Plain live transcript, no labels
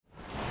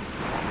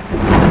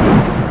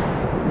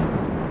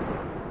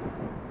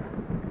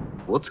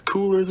What's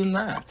cooler than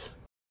that?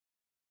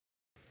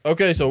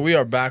 Okay, so we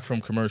are back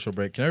from commercial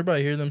break. Can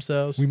everybody hear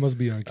themselves? We must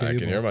be on cable. I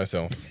can hear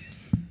myself.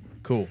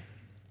 Cool.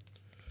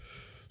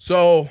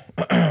 So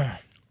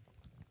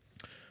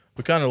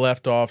we kind of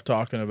left off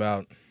talking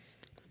about,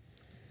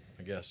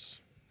 I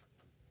guess,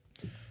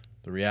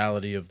 the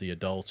reality of the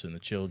adults and the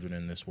children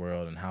in this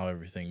world and how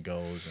everything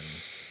goes and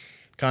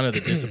kind of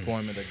the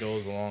disappointment that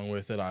goes along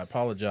with it. I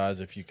apologize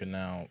if you can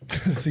now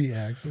see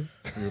Axis.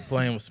 We were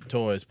playing with some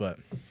toys, but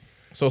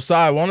so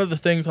Sai, one of the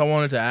things I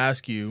wanted to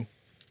ask you,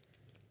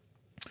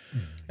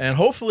 and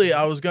hopefully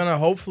I was gonna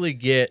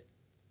get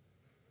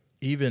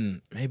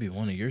even maybe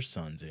one of your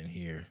sons in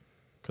here,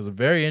 because I'm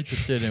very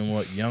interested in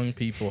what young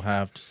people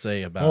have to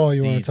say about. Oh,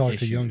 you want these to talk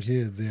issues. to young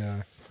kids?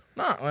 Yeah.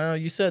 Not well.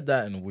 You said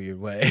that in a weird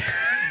way.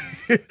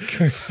 We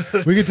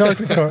could talk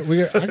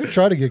to I could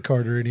try to get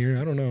Carter in here.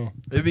 I don't know.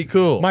 It'd be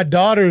cool. My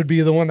daughter would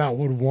be the one that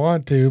would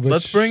want to, but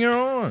Let's bring her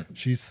on.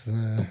 She's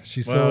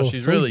She's so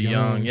really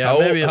young. Yeah,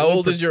 How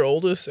old is your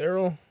oldest,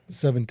 Errol?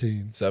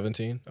 17.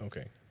 17?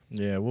 Okay.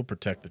 Yeah, we'll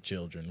protect the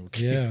children.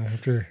 Yeah,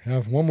 after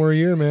have one more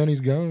year, man,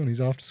 he's gone.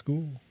 He's off to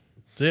school.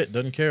 That's it.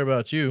 Doesn't care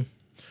about you.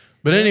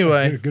 But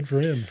anyway, good for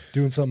him.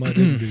 Doing something I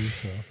didn't do.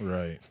 So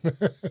right.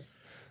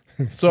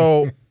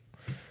 So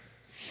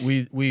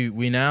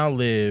we now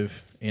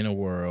live in a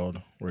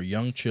world where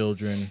young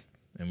children,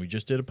 and we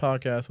just did a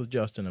podcast with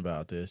Justin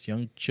about this,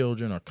 young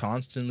children are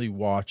constantly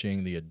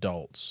watching the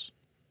adults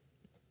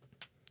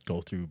go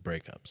through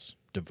breakups,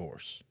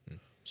 divorce,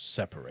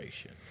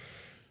 separation,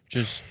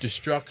 just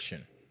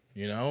destruction,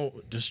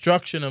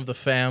 destruction of the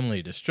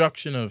family,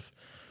 destruction of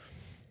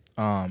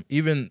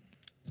even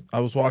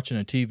I was watching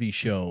a TV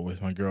show with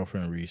my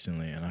girlfriend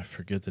recently, and I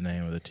forget the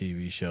name of the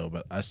TV show,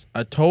 but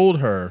I told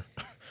her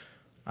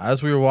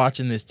as we were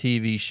watching this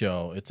TV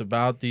show, it's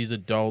about these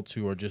adults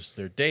who are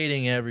they're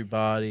dating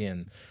everybody,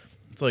 and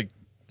it's like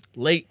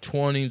late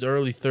 20s,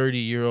 early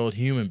 30-year-old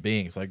human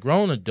beings, like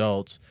grown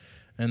adults,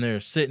 and they're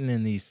sitting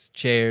in these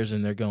chairs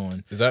and they're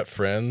going. Is that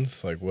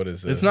Friends? Like, what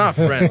is this? It's not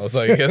Friends. I was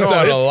like, it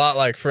sounded a lot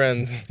like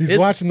Friends. He's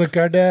watching the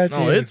Kardashians.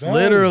 No, it's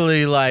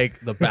literally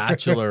like The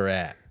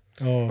Bachelorette.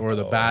 Or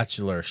the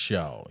Bachelor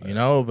show,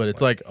 but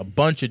it's like a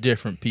bunch of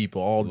different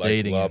people all like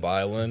dating. Love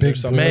Island Big or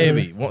something? Brother.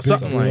 Maybe. Well,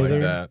 something like Brother.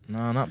 that.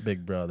 No, not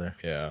Big Brother.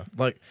 Yeah.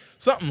 Like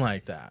something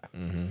like that.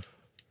 Mm-hmm.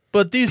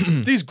 But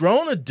these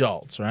grown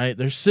adults, right?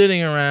 They're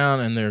sitting around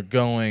and they're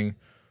going,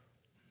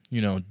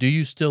 do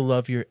you still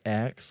love your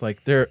ex?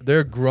 Like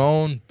they're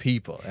grown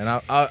people. And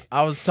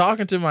I was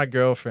talking to my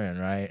girlfriend,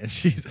 right?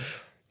 And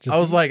I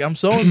was like, I'm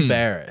so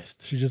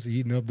embarrassed. She's just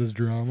eating up this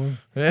drama.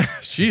 Yeah,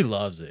 she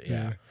loves it.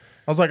 Yeah. Yeah.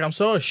 I was like, I'm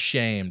so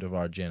ashamed of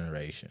our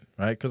generation,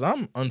 right? Because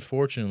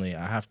unfortunately,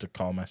 I have to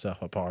call myself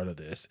a part of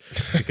this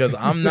because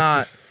I'm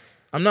not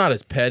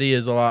as petty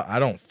as a lot. I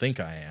don't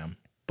think I am,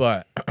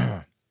 but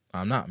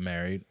I'm not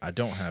married. I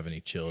don't have any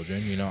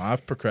children.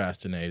 I've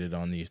procrastinated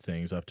on these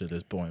things up to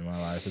this point in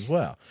my life as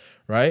well,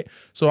 right?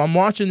 So I'm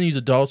watching these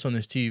adults on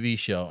this TV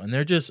show, and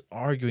they're just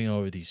arguing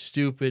over these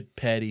stupid,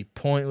 petty,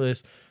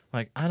 pointless.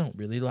 Like, I don't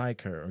really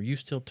like her. Or you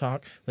still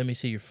talk? Let me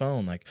see your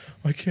phone. Like,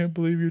 I can't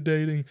believe you're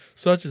dating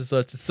such and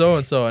such and so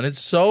and so. And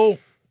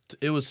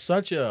it was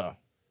such it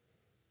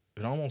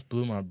almost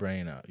blew my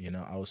brain out.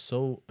 I was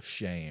so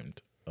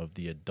ashamed of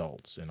the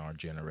adults in our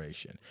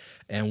generation.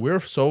 And we're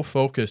so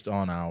focused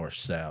on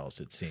ourselves,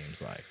 it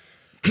seems like.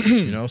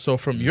 So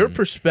from your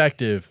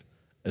perspective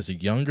as a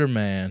younger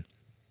man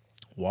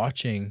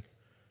watching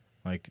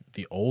like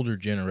the older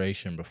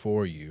generation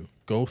before you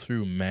go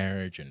through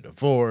marriage and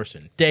divorce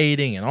and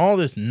dating and all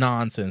this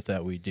nonsense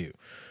that we do.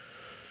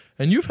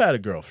 And you've had a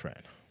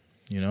girlfriend,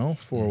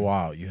 for a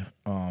while.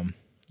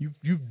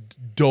 You've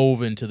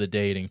dove into the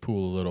dating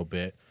pool a little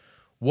bit.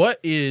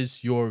 What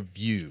is your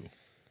view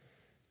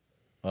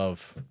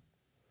of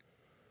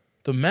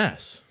the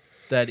mess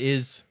that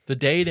is the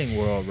dating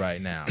world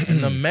right now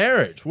and the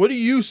marriage? What do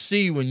you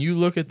see when you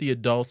look at the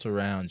adults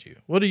around you?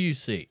 What do you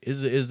see?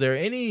 Is there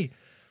any...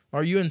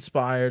 Are you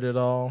inspired at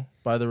all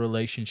by the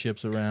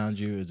relationships around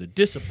you? Is it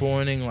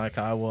disappointing like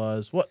I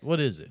was? What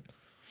is it?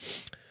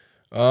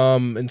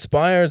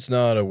 Inspired's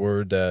not a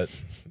word that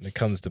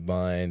comes to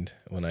mind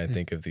when I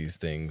think of these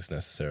things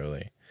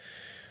necessarily.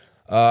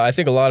 I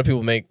think a lot of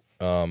people make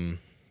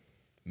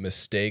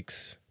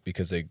mistakes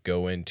because they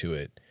go into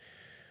it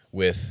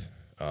with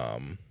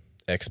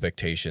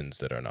expectations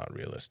that are not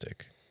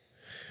realistic.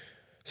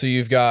 So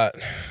you've got,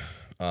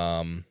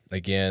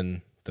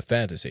 again, the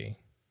fantasy,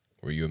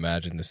 where you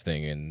imagine this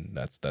thing and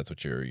that's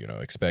what you're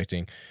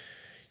expecting.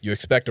 You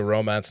expect a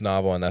romance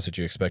novel and that's what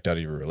you expect out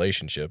of your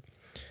relationship.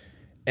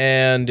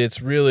 And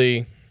it's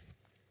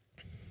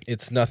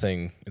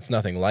nothing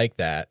like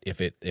that if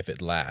it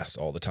lasts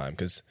all the time.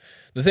 Because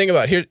the thing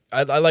about here,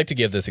 I like to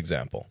give this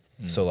example.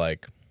 So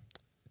like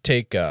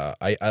take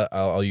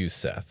I'll use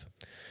Seth.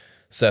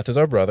 Seth is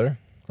our brother,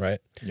 right?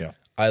 Yeah.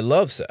 I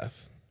love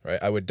Seth, right?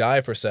 I would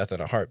die for Seth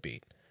in a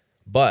heartbeat.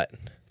 But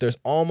there's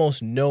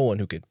almost no one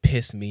who could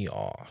piss me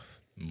off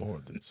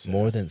more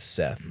than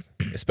Seth,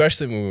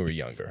 especially when we were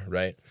younger,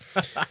 right?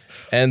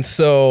 And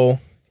so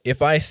if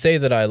I say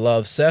that I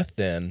love Seth,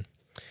 then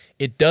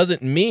it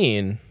doesn't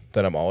mean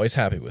that I'm always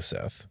happy with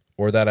Seth,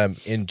 or that I'm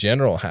in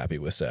general happy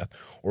with Seth,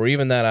 or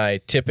even that I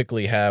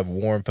typically have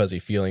warm, fuzzy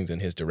feelings in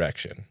his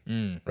direction.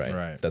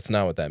 Right? That's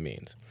not what that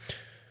means.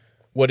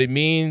 What it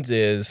means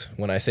is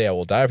when I say I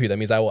will die for you, that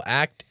means I will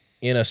act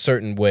in a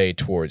certain way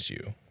towards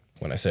you.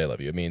 When I say I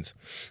love you, it means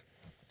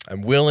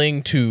I'm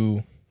willing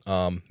to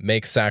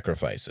make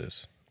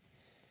sacrifices.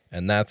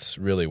 And that's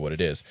really what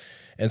it is.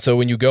 And so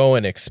when you go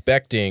and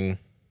expecting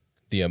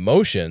the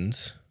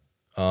emotions,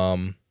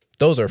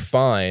 those are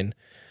fine,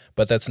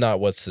 but that's not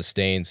what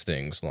sustains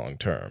things long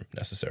term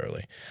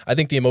necessarily. I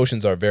think the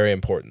emotions are very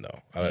important,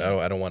 though.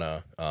 I don't want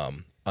to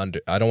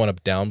I don't want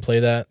to downplay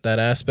that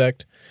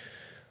aspect.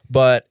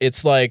 But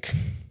it's like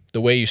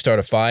the way you start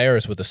a fire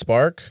is with a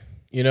spark,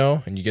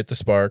 and you get the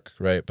spark,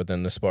 right? But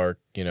then the spark,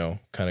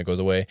 kind of goes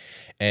away,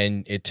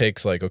 and it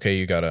takes like, okay,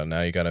 you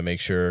gotta make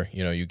sure,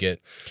 you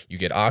get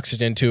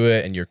oxygen to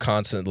it, and you're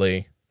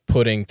constantly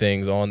putting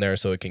things on there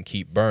so it can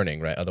keep burning,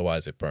 right?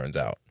 Otherwise, it burns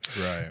out.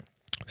 Right.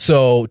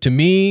 So to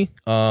me,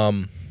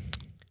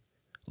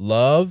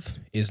 love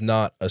is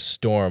not a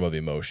storm of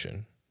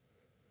emotion.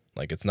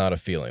 Like, it's not a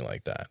feeling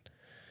like that.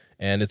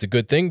 And it's a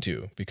good thing,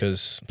 too,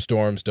 because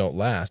storms don't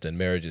last and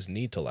marriages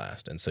need to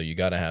last. And so you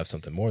got to have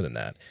something more than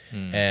that.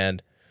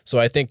 And so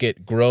I think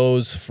it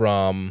grows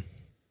from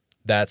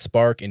that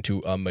spark into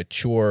a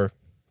mature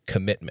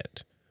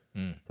commitment,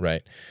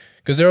 right?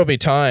 Because there will be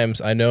times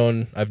I've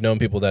known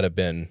people that have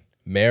been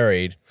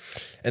married,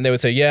 and they would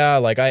say, yeah,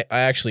 like I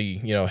actually,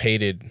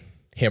 hated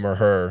him or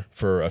her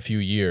for a few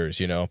years,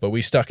 but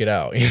we stuck it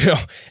out,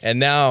 and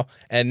now,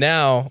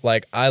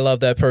 like, I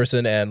love that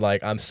person, and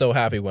like, I'm so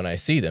happy when I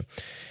see them.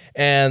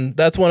 And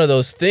that's one of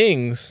those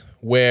things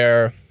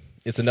where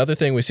it's another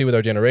thing we see with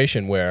our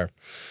generation where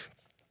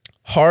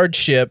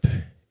hardship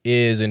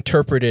is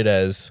interpreted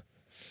as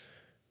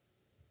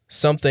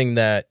something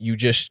that you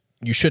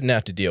shouldn't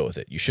have to deal with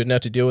it. You shouldn't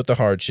have to deal with the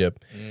hardship.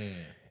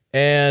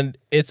 And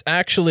it's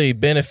actually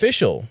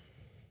beneficial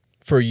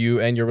for you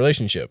and your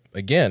relationship.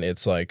 Again,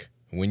 it's like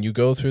when you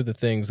go through the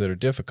things that are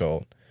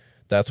difficult,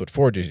 that's what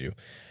forges you.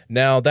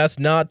 Now, that's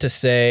not to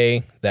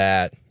say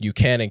that you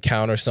can't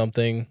encounter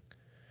something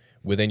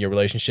within your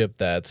relationship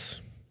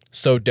that's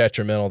so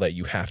detrimental that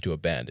you have to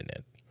abandon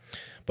it.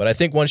 But I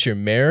think once you're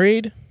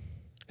married,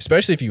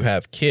 especially if you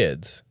have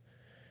kids,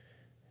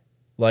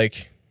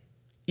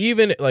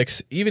 even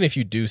if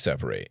you do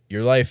separate,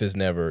 your life is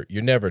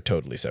you're never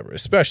totally separate.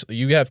 Especially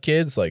you have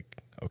kids,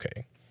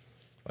 okay.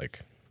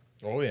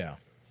 Oh yeah.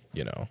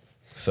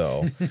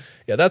 So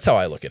yeah, that's how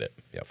I look at it.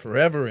 Yep.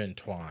 Forever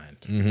entwined.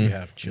 You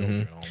have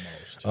children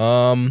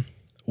almost.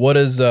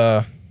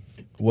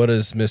 What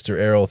does Mr.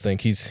 Errol think?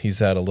 He's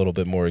had a little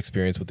bit more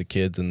experience with the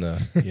kids and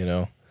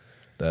the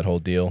that whole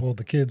deal. Well,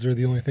 the kids are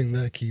the only thing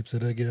that keeps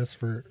it, I guess,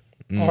 for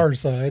our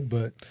side.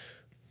 But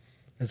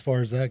as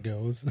far as that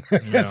goes, I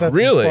guess that's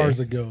really? As far as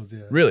it goes.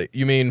 Yeah. Really,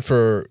 you mean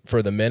for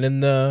the men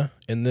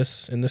in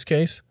this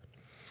case?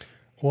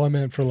 Well, I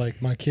meant for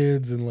like my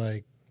kids and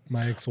like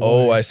my ex-wife.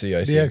 Oh, I see.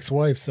 The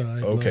ex-wife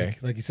side. Okay.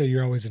 Like you said,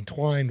 you're always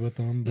entwined with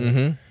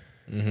them.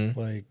 But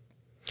like,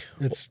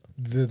 it's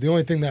the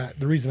only thing the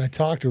reason I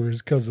talk to her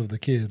is because of the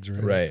kids,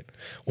 right? Right.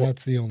 Well,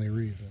 that's the only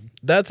reason.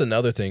 That's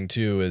another thing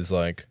too, is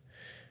like,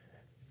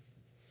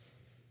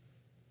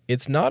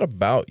 it's not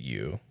about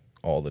you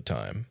all the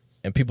time,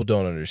 and people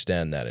don't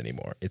understand that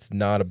anymore. It's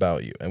not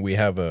about you, and we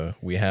have a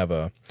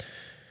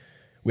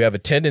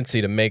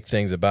tendency to make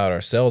things about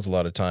ourselves a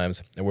lot of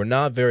times, and we're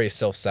not very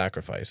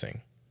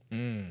self-sacrificing.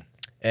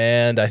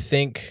 And I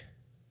think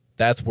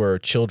that's where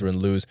children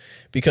lose,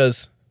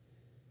 because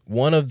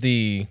one of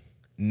the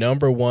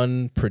number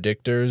one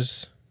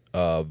predictors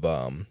of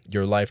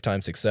your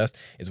lifetime success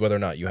is whether or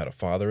not you had a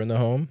father in the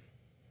home.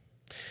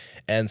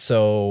 And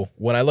so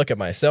when I look at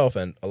myself,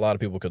 and a lot of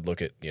people could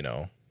look at,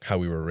 how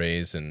we were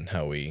raised and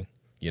how we,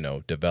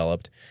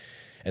 developed,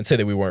 and say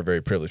that we weren't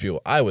very privileged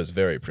people. I was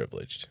very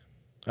privileged.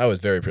 I was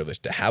very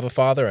privileged to have a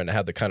father and to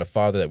have the kind of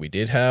father that we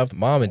did have.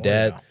 Mom and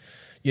dad,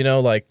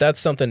 that's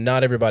something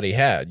not everybody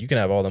had. You can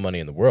have all the money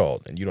in the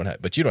world, and you don't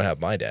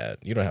have my dad.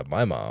 You don't have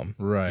my mom.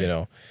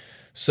 Right.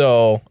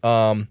 So,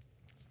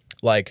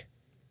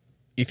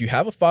 if you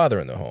have a father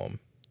in the home,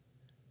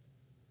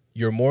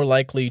 you're more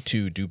likely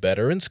to do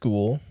better in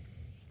school,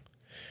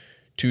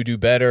 to do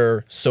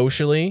better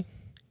socially,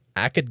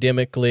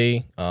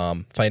 academically,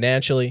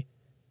 financially,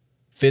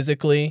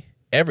 physically,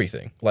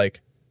 everything. Like,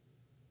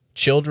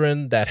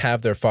 children that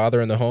have their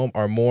father in the home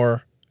are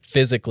more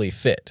physically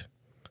fit.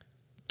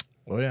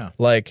 Oh yeah.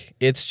 Like,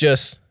 it's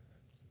just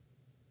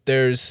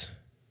there's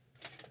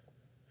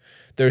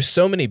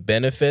so many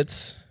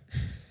benefits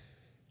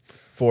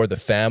for the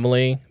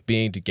family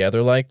being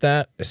together like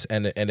that,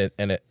 and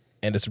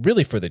it's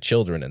really for the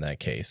children in that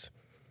case,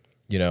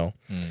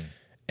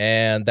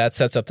 and that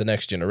sets up the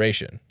next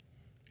generation.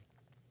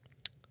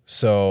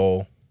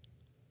 So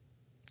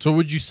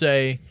would you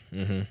say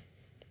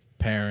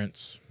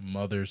parents,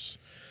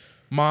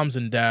 moms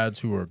and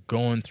dads who are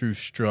going through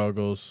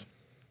struggles,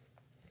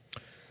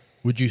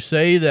 would you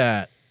say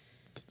that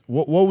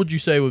what would you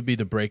say would be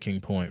the breaking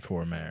point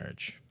for a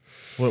marriage?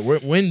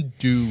 When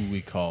do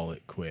we call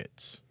it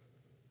quits?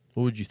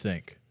 What would you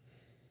think?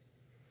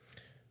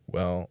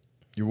 Well,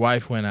 Your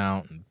wife went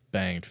out and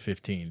banged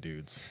 15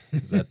 dudes.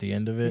 Is that the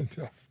end of it?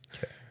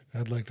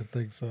 I'd like to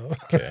think so.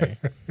 okay.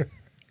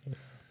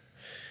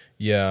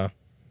 Yeah.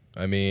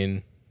 I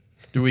mean,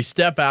 Do we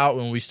step out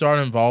when we start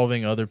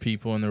involving other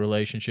people in the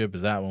relationship?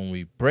 Is that when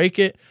we break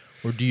it?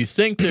 Or do you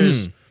think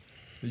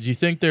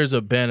there's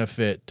a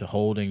benefit to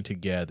holding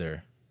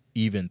together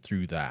even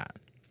through that?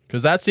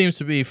 Because that seems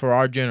to be for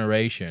our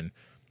generation,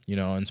 you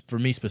know, and for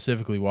me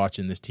specifically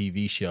watching this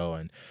TV show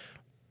and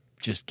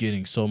just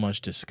getting so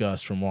much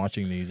disgust from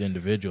watching these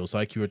individuals,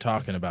 like you were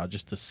talking about,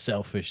 just the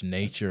selfish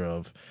nature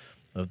of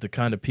the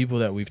kind of people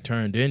that we've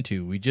turned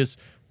into. We just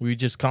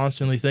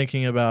constantly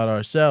thinking about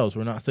ourselves.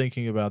 We're not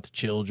thinking about the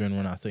children.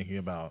 We're not thinking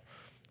about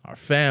our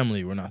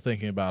family. We're not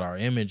thinking about our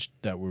image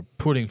that we're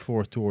putting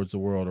forth towards the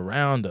world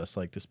around us,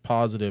 like this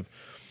positive,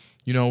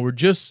 you know, we're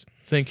just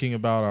thinking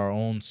about our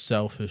own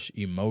selfish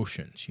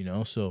emotions, you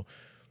know? So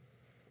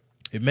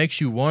it makes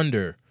you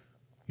wonder,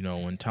 you know,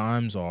 when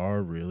times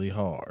are really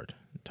hard.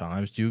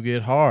 Times do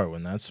get hard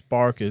when that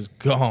spark is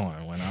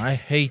gone, when I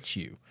hate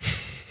you.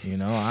 You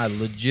know, I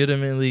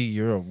legitimately,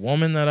 you're a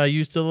woman that I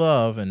used to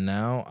love, and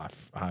now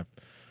I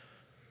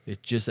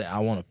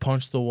want to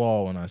punch the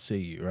wall when I see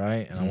you,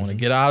 right? And I want to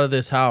get out of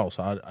this house.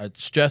 It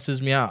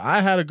stresses me out.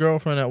 I had a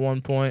girlfriend at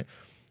one point.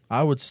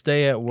 I would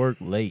stay at work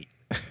late.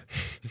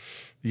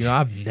 You know,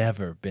 I've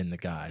never been the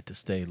guy to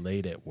stay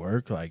late at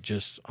work. Like,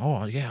 just,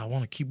 oh, yeah, I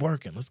want to keep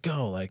working. Let's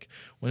go. Like,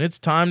 when it's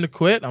time to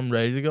quit, I'm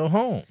ready to go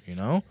home, you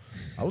know?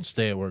 I would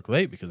stay at work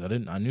late because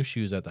I knew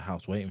she was at the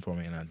house waiting for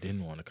me, and I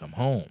didn't want to come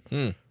home,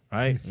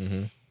 right?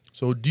 Mm-hmm.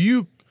 So would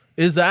you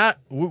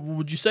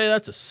say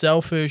that's a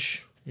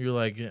selfish, you're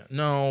like,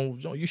 no,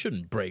 you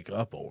shouldn't break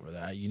up over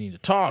that. You need to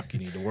talk. You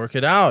need to work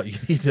it out. You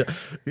need to,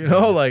 you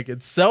know, like,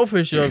 it's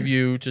selfish of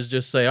you to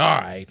just say, all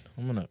right,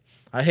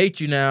 I hate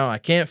you now. I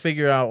can't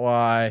figure out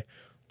why.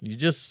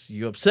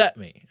 You upset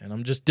me, and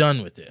I'm just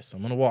done with this.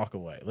 I'm going to walk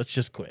away. Let's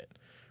just quit.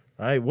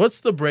 Right?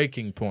 What's the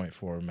breaking point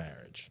for a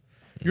marriage?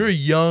 You're a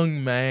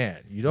young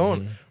man. You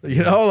don't,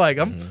 you know, like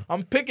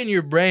I'm picking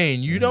your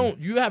brain. You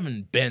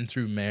haven't been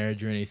through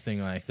marriage or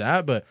anything like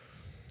that, but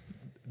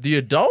the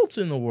adults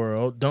in the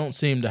world don't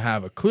seem to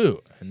have a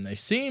clue, and they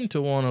seem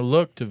to want to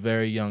look to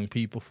very young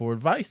people for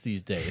advice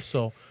these days.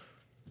 So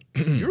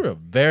you're a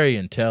very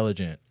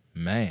intelligent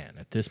man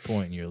at this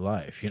point in your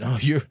life. You know,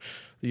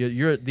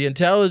 the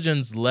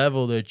intelligence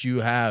level that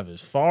you have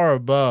is far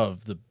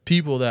above the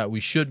people that we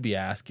should be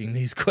asking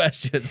these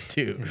questions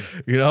to,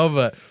 you know,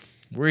 but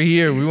we're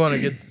here. We want to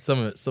get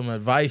some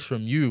advice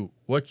from you,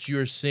 what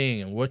you're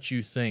seeing and what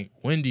you think.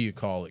 When do you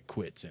call it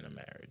quits in a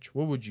marriage?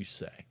 What would you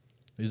say?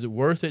 Is it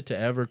worth it to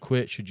ever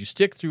quit? Should you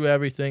stick through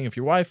everything? If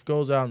your wife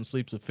goes out and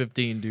sleeps with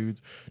 15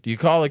 dudes, do you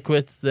call it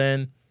quits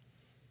then?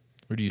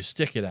 Or do you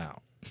stick it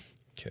out?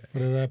 Okay.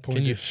 But at that point,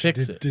 can you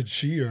fix it? Did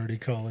she already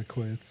call it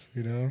quits?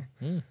 You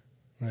know,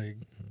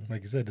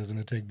 like you said, doesn't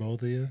it take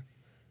both of you?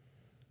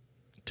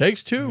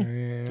 Takes two.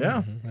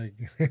 Yeah. Like,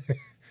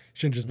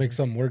 shouldn't just make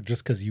something work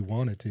just because you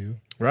want it to.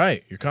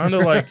 Right. You're kind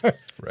of like,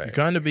 you're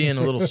kind of being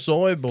a little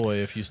soy boy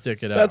if you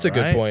stick it out. That's a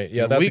good point.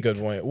 Yeah, that's a good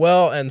point.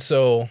 Well, and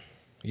so,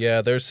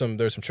 yeah, there's some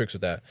tricks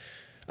with that.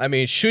 I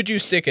mean, should you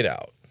stick it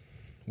out?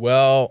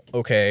 Well,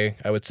 okay,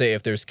 I would say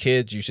if there's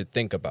kids, you should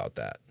think about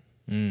that.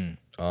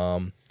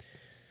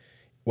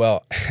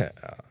 Well,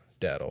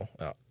 Daddle,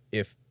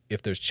 if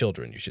there's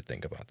children, you should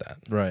think about that.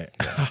 Right.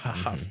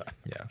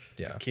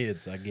 Yeah.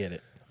 Kids, I get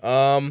it.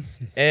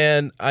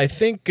 And I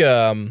think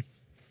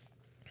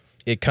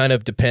it kind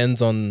of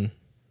depends on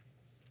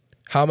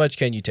how much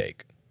can you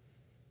take?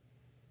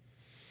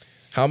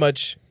 How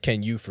much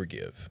can you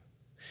forgive?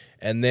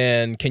 And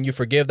then can you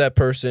forgive that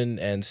person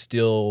and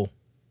still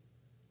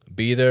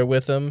be there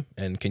with them?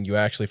 And can you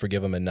actually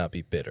forgive them and not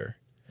be bitter?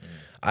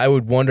 I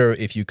would wonder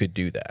if you could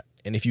do that.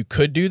 And if you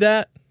could do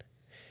that,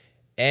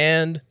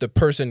 and the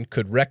person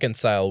could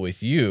reconcile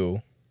with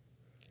you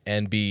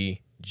and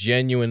be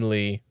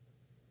genuinely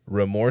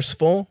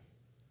remorseful,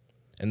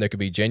 and there could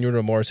be genuine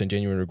remorse and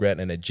genuine regret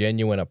and a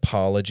genuine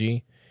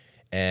apology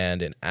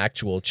and an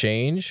actual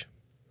change,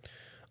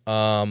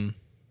 and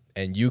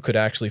you could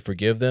actually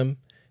forgive them,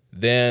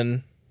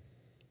 then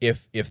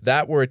if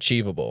that were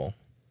achievable,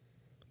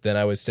 then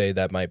I would say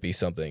that might be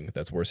something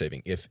that's worth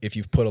saving. If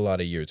you've put a lot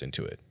of years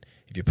into it.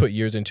 If you put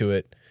years into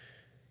it,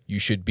 you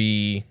should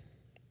be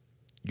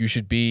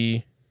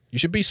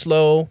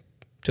slow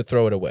to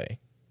throw it away.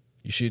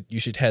 You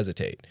should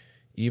hesitate,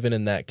 even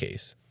in that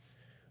case.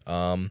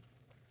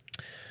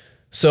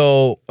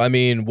 So, I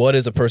mean, what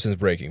is a person's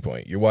breaking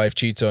point? Your wife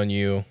cheats on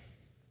you.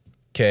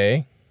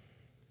 Okay.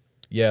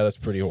 Yeah, that's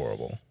pretty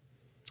horrible.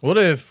 What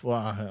if?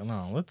 Well,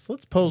 no. Let's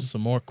pose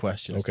some more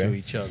questions to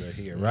each other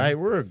here, right?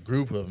 We're a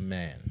group of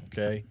men,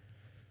 okay?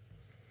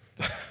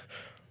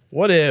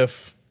 What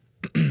if?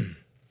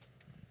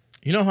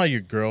 You know how your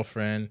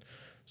girlfriend,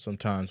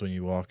 sometimes when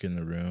you walk in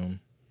the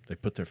room, they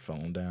put their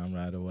phone down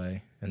right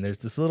away, and there's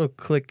this little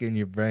click in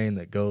your brain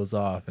that goes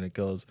off, and it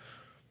goes,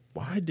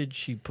 "Why did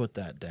she put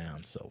that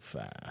down so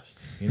fast?"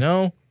 You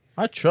know?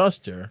 I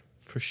trust her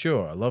for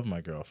sure. I love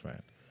my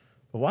girlfriend.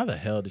 But why the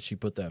hell did she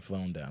put that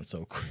phone down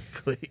so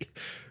quickly?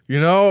 You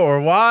know,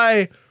 or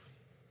why,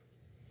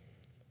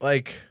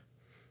 like,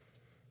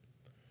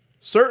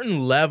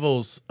 certain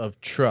levels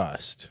of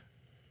trust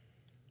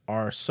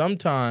are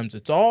sometimes,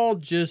 it's all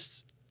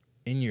just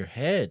in your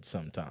head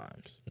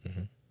sometimes.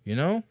 You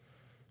know?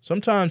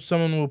 Sometimes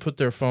someone will put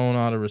their phone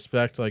out of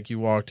respect, like you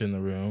walked in the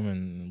room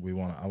and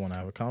I want to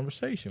have a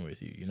conversation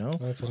with you, you know?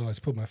 That's why I always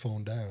put my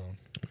phone down.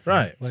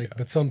 Right. Like,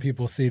 but some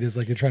people see it as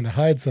like you're trying to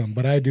hide something,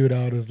 but I do it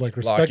out of like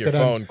respect. Lock your that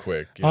phone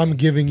quick. Yeah. I'm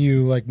giving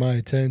you like my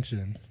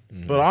attention.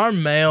 But our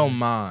male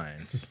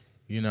minds,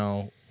 you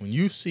know, when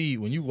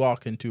you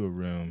walk into a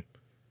room,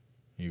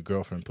 your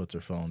girlfriend puts her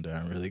phone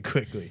down really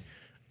quickly.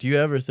 Do you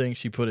ever think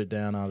she put it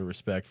down out of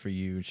respect for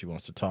you and she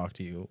wants to talk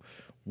to you?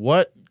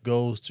 What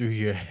goes through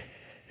your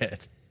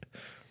head?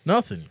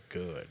 Nothing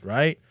good,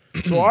 right?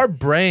 So our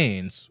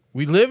brains,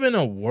 we live in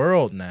a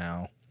world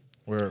now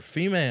where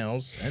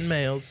females and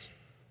males,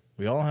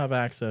 we all have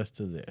access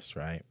to this,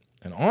 right?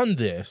 And on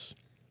this,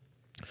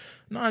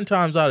 9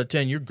 times out of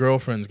 10, your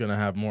girlfriend's going to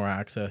have more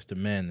access to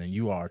men than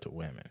you are to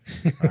women,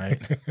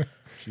 right?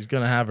 She's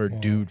going to have her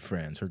dude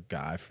friends, her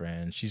guy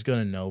friends. She's going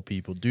to know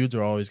people. Dudes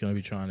are always going to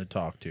be trying to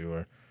talk to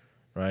her,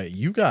 right?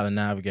 You got to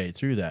navigate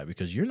through that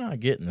because you're not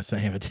getting the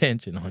same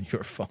attention on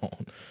your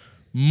phone,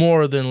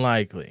 more than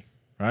likely,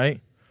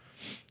 right?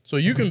 So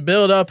you can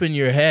build up in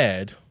your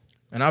head,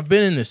 and I've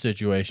been in this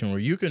situation where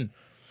you can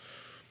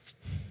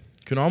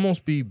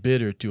almost be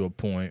bitter to a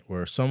point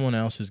where someone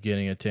else is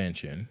getting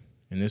attention.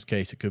 In this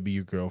case, it could be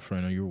your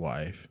girlfriend or your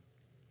wife,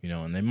 you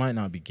know, and they might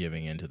not be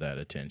giving into that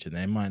attention.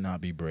 They might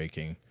not be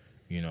breaking,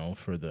 you know,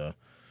 for the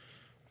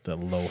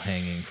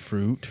low-hanging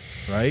fruit,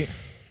 right?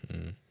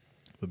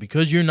 But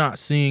because you're not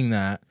seeing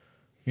that,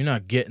 you're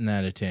not getting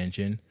that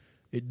attention,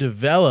 it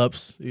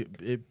develops,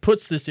 it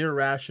puts this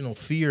irrational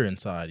fear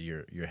inside of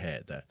your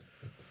head that,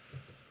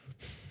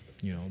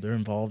 you know, they're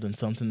involved in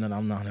something that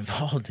I'm not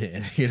involved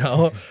in, you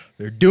know?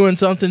 They're doing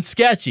something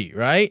sketchy,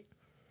 right?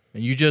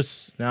 And you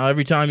just, now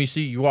every time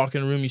you walk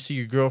in a room, you see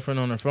your girlfriend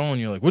on her phone,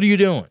 you're like, what are you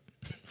doing?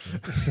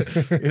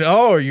 You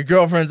know, or your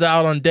girlfriend's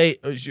out on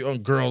on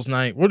girls'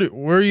 night.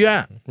 Where are you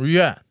at? Where you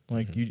at?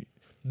 Like,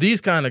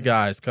 these kind of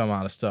guys come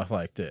out of stuff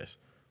like this.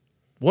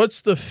 What's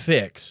the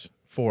fix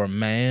for a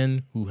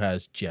man who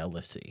has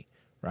jealousy,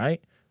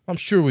 right? I'm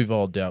sure we've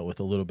all dealt with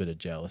a little bit of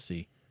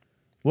jealousy.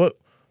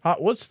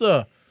 What's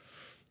the,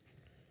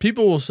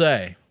 people will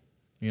say,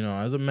 you know,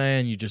 as a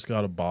man, you just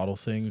got to bottle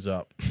things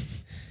up.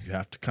 You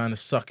have to kind of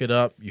suck it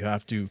up. You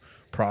have to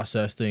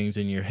process things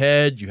in your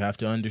head. You have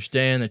to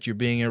understand that you're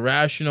being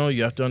irrational.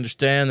 You have to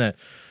understand that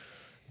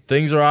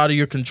things are out of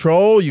your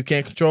control. You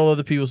can't control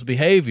other people's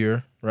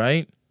behavior,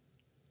 right?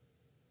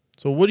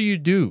 So what do you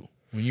do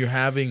when you're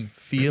having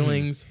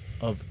feelings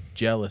of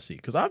jealousy?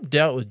 Because I've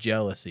dealt with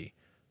jealousy,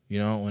 you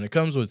know, when it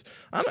comes with,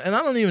 and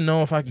I don't even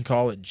know if I can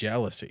call it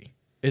jealousy.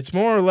 It's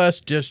more or less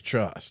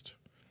distrust.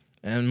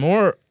 And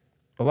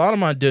a lot of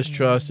my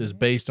distrust is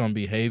based on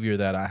behavior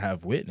that I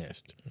have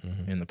witnessed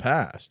in the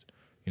past.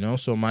 You know,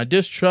 so my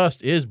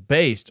distrust is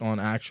based on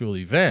actual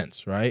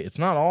events, right? It's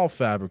not all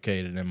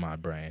fabricated in my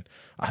brain.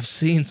 I've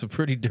seen some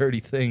pretty dirty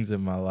things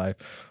in my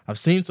life. I've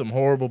seen some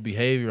horrible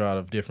behavior out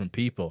of different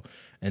people.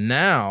 And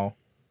now,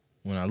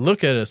 when I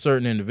look at a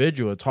certain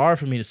individual, it's hard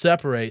for me to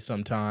separate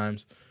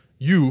sometimes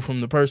you from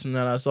the person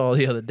that I saw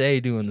the other day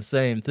doing the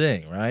same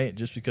thing, right?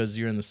 Just because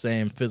you're in the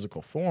same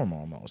physical form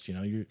almost. You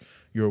know,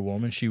 you're a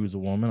woman, she was a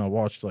woman. I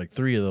watched like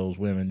 3 of those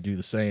women do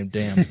the same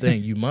damn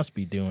thing. You must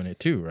be doing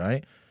it too,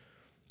 right?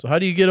 So how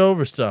do you get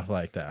over stuff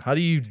like that? How do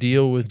you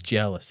deal with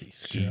jealousy?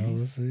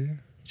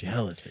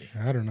 Jealousy.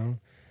 I don't know.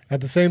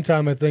 At the same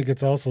time, I think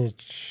it's also,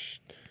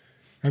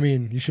 I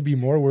mean, you should be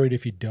more worried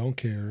if you don't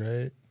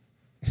care,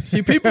 right?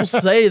 See, people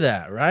say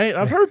that, right?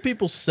 I've heard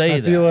people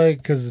say that. I feel like,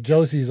 because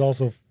jealousy is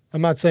also,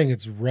 I'm not saying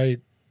it's right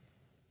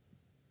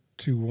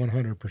to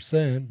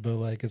 100%, but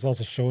like it's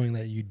also showing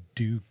that you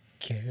do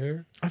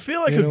care. I feel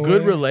like a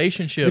good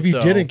relationship, if you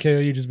though, didn't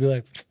care, you'd just be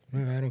like,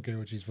 I don't care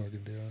what she's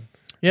fucking doing.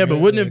 Yeah, but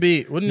wouldn't it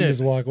you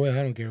just walk away?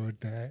 I don't care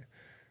what that.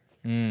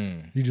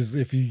 You just,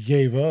 if you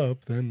gave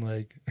up, then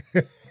like.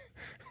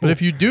 But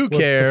if you do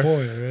care,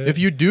 point, right? if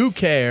you do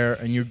care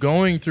and you're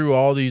going through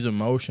all these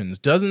emotions,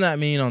 doesn't that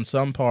mean on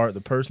some part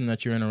the person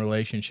that you're in a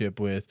relationship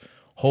with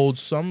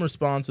holds some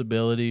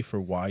responsibility for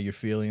why you're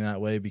feeling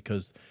that way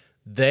because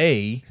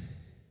they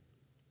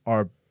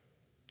are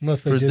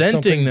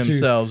presenting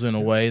themselves in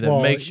a way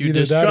that makes you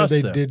distrust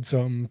them. They did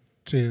something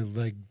to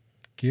like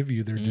give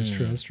you their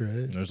distrust,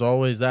 right? There's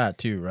always that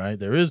too, right?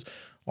 There is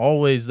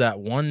always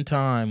that one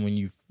time when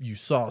you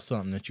saw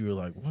something that you were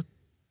like,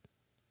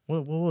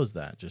 what was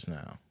that just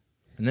now?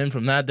 And then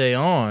from that day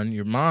on,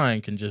 your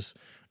mind can just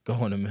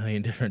go in a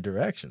million different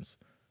directions.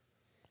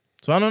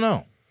 So I don't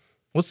know.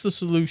 What's the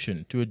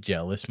solution to a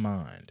jealous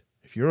mind?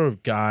 If you're a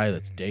guy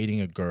that's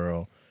dating a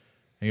girl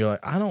and you're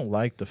like, I don't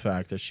like the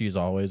fact that she's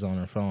always on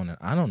her phone and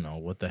I don't know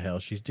what the hell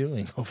she's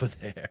doing over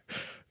there,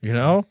 you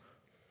know?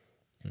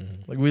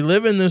 Like we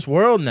live in this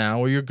world now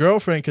where your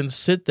girlfriend can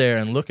sit there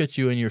and look at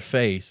you in your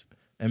face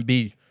and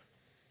be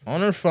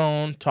on her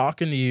phone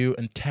talking to you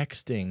and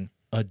texting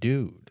a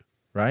dude,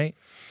 right?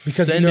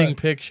 Because sending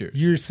pictures.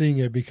 You're seeing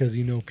it because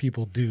you know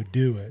people do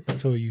it,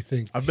 so you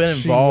think I've been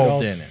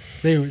involved in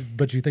it.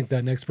 But you think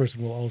that next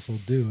person will also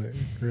do it,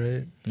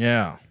 right?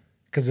 Yeah.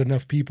 Because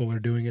enough people are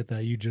doing it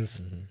that you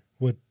just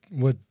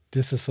what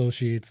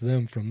disassociates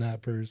them from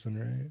that person,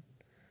 right?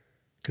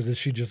 Because is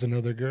she just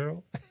another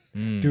girl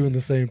doing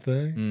the same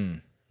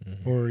thing,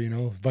 or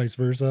vice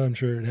versa? I'm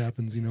sure it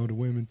happens, to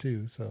women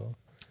too. So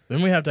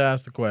then we have to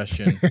ask the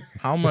question: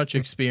 how much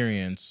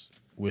experience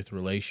with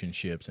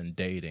relationships and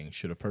dating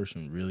should a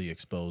person really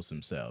expose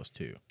themselves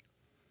to?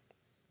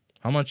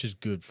 How much is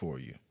good for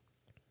you?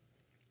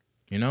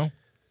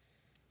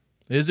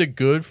 Is it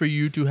good for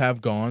you to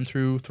have gone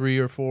through 3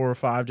 or 4 or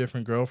 5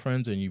 different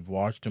girlfriends and you've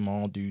watched them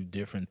all do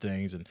different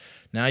things and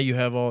now you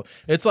have all...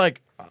 It's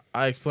like,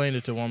 I explained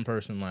it to one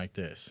person like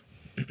this.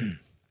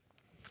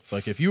 It's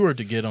like if you were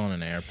to get on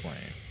an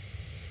airplane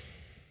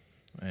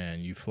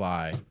and you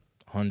fly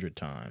 100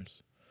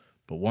 times,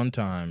 but one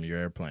time your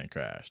airplane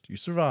crashed. You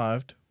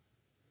survived,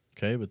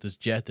 okay, but this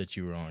jet that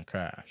you were on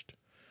crashed.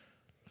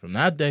 From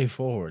that day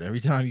forward,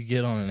 every time you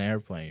get on an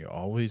airplane, you're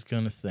always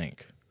going to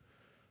think,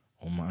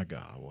 oh my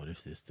God, what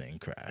if this thing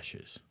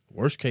crashes?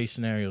 Worst case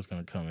scenario is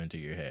going to come into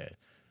your head.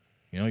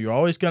 You're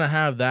always going to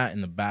have that in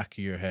the back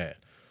of your head.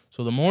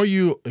 So the more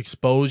you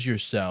expose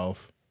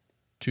yourself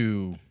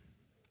to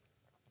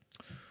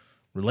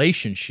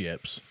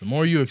relationships, the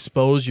more you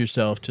expose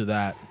yourself to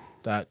the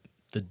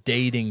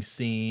dating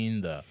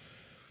scene,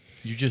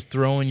 you're just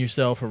throwing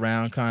yourself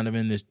around kind of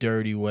in this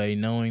dirty way,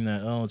 knowing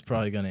that, oh, it's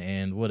probably going to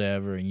end,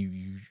 whatever. And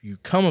you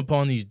come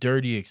upon these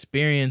dirty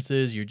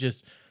experiences.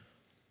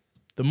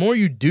 The more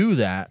you do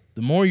that,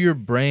 the more your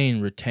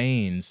brain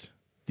retains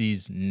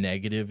these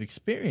negative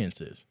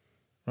experiences,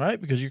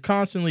 right? Because you're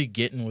constantly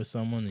getting with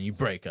someone and you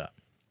break up.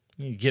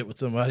 You get with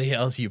somebody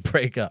else, you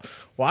break up.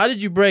 Why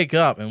did you break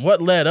up? And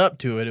what led up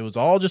to it? It was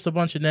all just a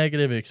bunch of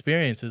negative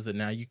experiences that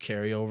now you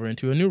carry over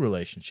into a new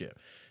relationship.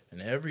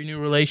 And every new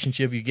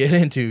relationship you get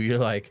into, you're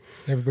like...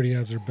 Everybody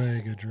has their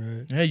baggage,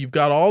 right? Yeah, you've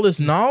got all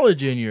this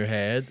knowledge in your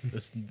head.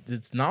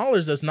 It's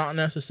knowledge that's not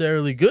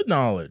necessarily good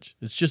knowledge.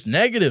 It's just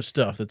negative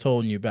stuff that's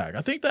holding you back.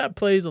 I think that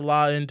plays a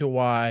lot into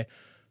why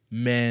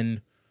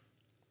men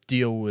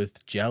deal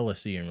with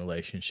jealousy in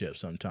relationships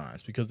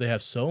sometimes. Because they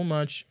have so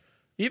much...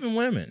 Even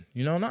women,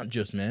 not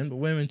just men, but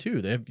women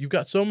too. You've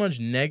got so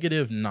much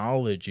negative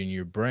knowledge in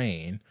your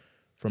brain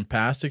from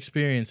past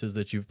experiences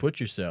that you've put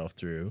yourself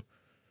through.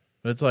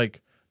 But it's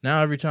like...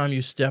 Now every time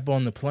you step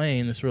on the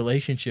plane, this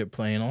relationship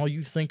plane, all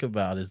you think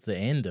about is the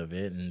end of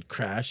it and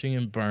crashing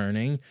and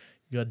burning.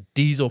 You got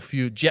diesel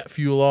fuel, jet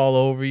fuel all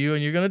over you,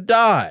 and you're going to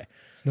die.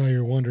 So now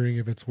you're wondering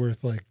if it's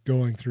worth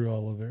going through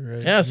all of it,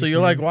 right? Yeah, so you're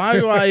like, why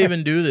do I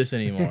even do this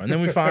anymore? And then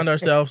we find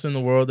ourselves in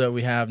the world that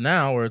we have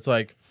now where it's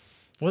like,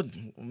 what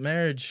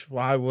marriage,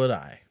 why would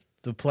I?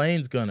 The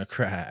plane's going to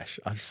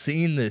crash. I've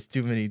seen this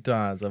too many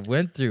times. I've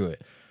went through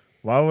it.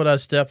 Why would I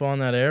step on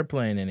that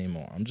airplane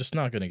anymore? I'm just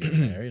not going to get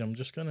married. I'm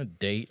just going to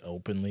date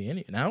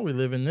openly. Now we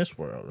live in this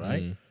world,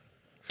 right?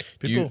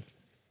 People.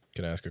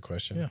 Can I ask a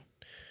question? Yeah.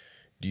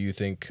 Do you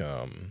think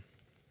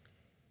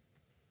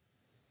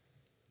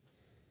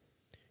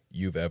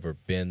you've ever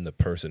been the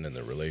person in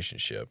the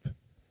relationship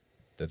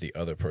that the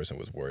other person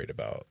was worried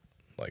about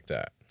like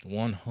that?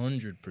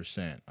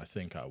 100%, I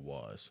think I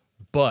was.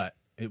 But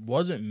it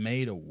wasn't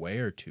made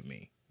aware to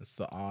me. That's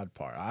the odd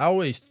part. I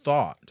always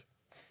thought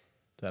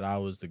that I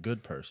was the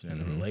good person in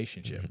the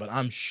relationship. But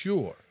I'm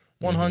sure,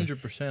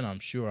 100% I'm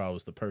sure I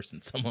was the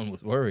person someone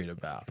was worried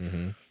about.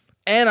 And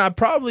they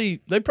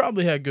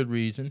probably had good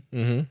reason.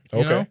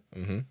 Okay.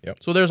 Yep.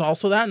 So there's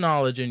also that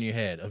knowledge in your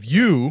head of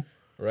you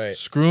right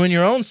screwing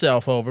your own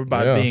self over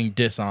by being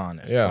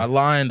dishonest, by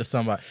lying to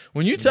somebody.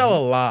 When you tell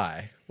a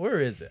lie, where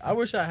is it? I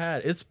wish I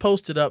had. It's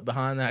posted up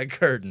behind that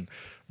curtain.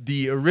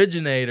 The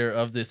originator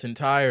of this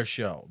entire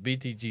show,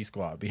 BTG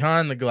Squad,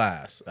 Behind the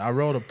Glass. I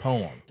wrote a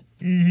poem.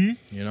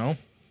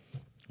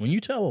 When you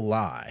tell a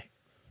lie,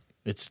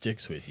 it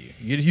sticks with you.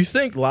 You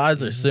think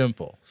lies are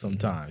simple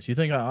sometimes. You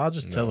think, I'll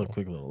just tell a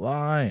quick little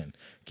lie and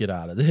get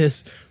out of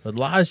this. But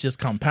lies just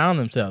compound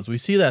themselves. We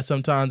see that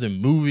sometimes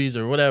in movies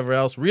or whatever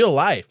else. Real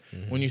life,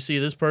 when you see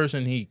this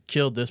person, he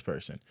killed this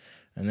person.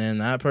 And then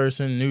that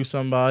person knew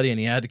somebody and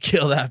he had to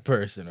kill that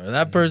person. Or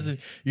that person,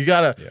 you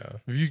got to,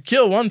 if you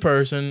kill one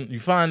person, you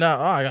find out,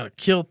 I got to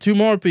kill 2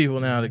 more people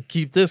now to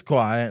keep this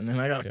quiet. And then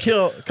I got to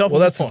kill a couple more.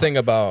 Well, that's the thing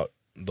about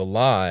the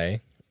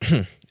lie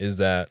is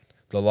that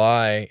the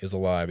lie is a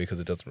lie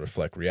because it doesn't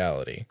reflect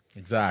reality.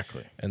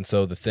 Exactly. And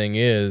so the thing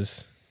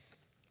is,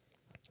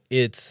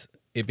 it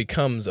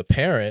becomes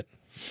apparent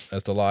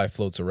as the lie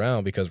floats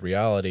around because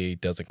reality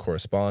doesn't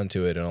correspond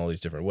to it in all these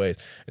different ways.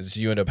 And so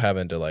you end up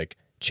having to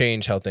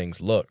change how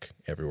things look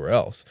everywhere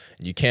else.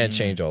 And you can't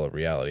change all of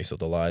reality, so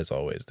the lie is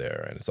always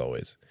there and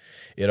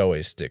it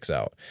always sticks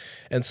out.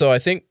 And so I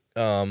think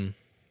on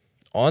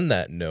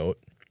that note,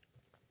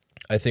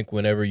 I think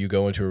whenever you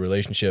go into a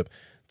relationship,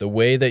 the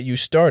way that you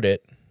start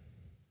it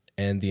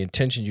and the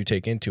intention you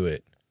take into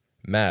it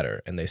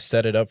matter, and they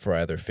set it up for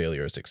either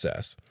failure or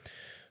success.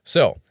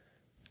 So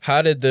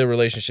how did the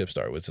relationship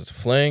start? Was this a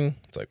fling?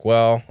 It's like,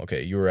 well,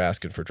 okay, you were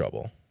asking for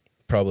trouble.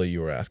 Probably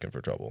you were asking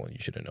for trouble, and you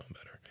should have known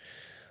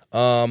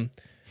better.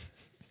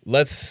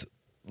 Let's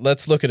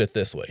look at it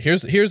this way.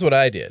 Here's what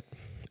I did.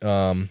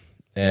 And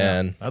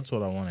that's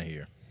what I want to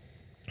hear.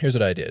 Here's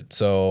what I did.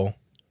 So,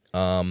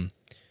 when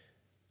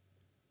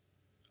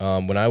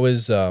I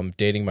was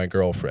dating my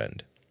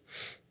girlfriend,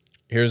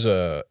 here was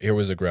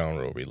a ground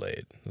rule we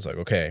laid. It's like,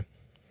 okay,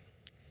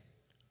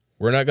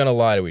 we're not gonna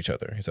lie to each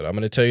other. He said, I'm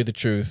gonna tell you the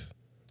truth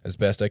as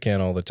best I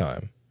can all the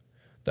time.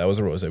 That was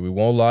the rule. He said, we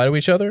won't lie to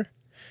each other,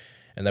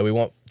 and that we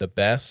want the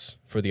best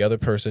for the other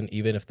person,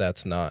 even if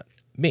that's not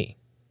me.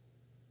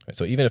 Right?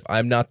 So even if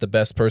I'm not the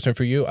best person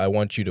for you, I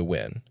want you to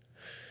win.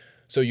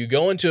 So you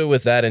go into it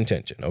with that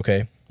intention,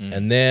 okay?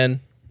 And then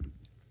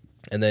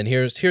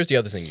here's the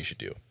other thing you should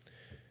do.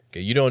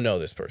 Okay, you don't know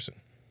this person.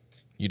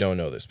 You don't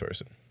know this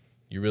person.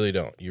 You really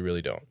don't. You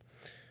really don't.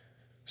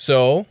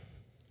 So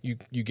you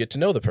get to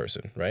know the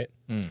person, right?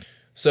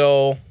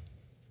 So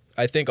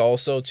I think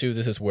also, too,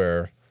 this is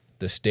where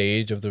the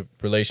stage of the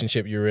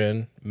relationship you're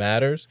in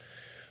matters.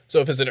 So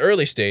if it's an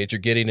early stage, you're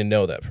getting to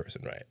know that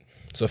person, right?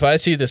 So if I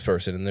see this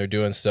person and they're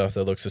doing stuff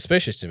that looks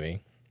suspicious to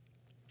me,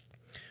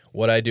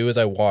 what I do is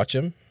I watch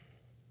them.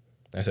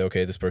 I say,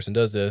 okay, this person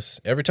does this.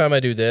 Every time I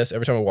do this,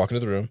 every time I walk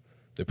into the room,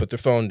 they put their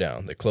phone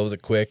down. They close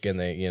it quick and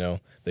they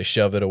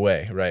shove it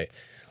away, right?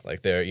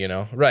 Like they're,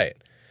 right.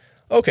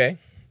 Okay.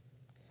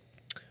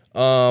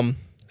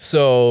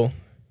 So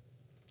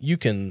you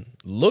can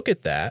look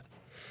at that,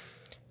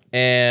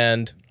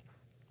 and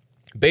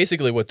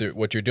basically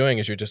what you're doing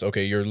is you're just,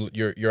 okay,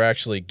 you're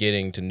actually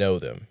getting to know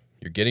them.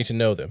 You're getting to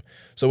know them.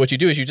 So what you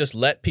do is you just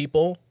let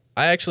people.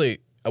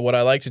 What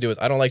I like to do is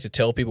I don't like to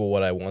tell people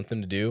what I want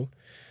them to do.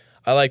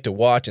 I like to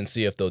watch and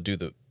see if they'll do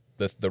the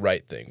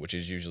right thing, which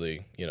is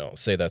usually,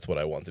 say that's what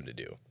I want them to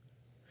do.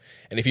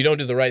 And if you don't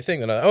do the right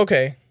thing, then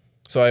okay.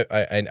 So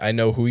I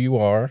know who you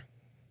are.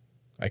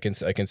 I can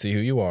see who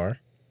you are.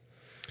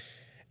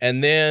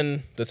 And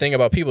then the thing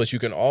about people is you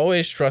can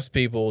always trust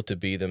people to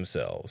be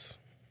themselves.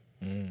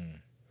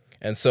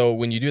 And so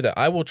when you do that,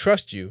 I will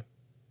trust you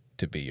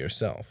to be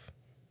yourself.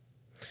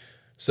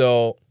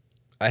 So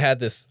I had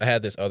this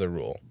other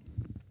rule.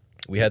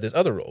 We had this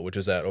other rule, which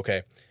was that,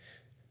 okay,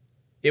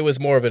 it was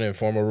more of an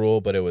informal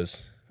rule, but it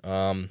was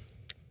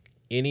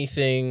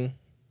anything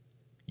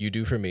you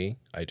do for me,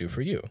 I do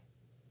for you.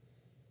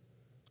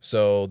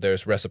 So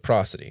there's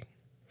reciprocity.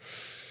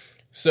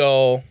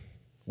 So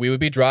we would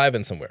be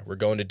driving somewhere. We're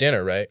going to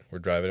dinner, right? We're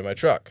driving in my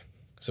truck.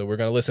 So we're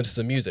going to listen to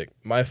some music.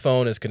 My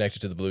phone is connected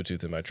to the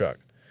Bluetooth in my truck.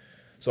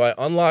 So I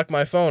unlock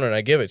my phone and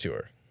I give it to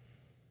her.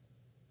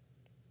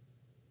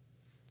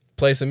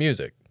 Play some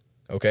music,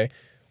 okay?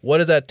 What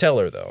does that tell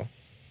her, though?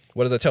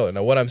 What does that tell her?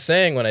 Now, what I'm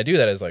saying when I do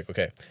that is like,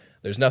 okay,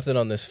 there's nothing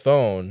on this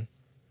phone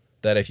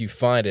that if you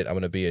find it, I'm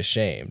going to be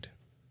ashamed.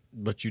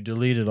 But you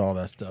deleted all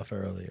that stuff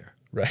earlier.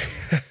 Right.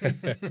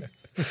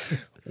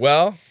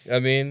 Well, I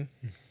mean,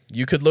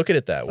 you could look at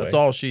it that way. That's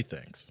all she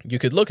thinks. You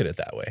could look at it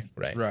that way,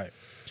 right?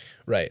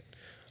 Right.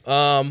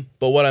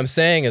 But what I'm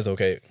saying is,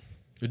 okay,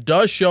 it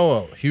does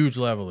show a huge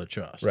level of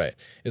trust. Right.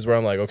 Is where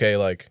I'm like, okay,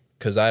 like,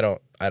 because I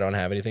don't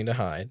have anything to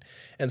hide.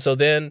 And so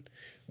then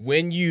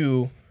when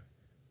you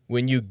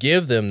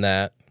give them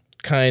that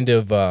kind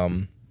of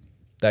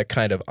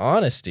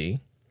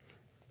honesty,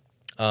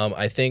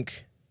 I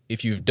think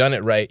if you've done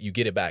it right, you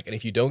get it back. And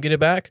if you don't get it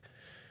back,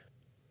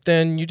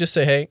 then you just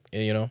say, hey,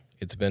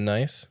 it's been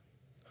nice.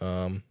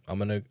 I'm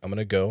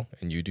gonna go,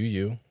 and you do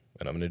you,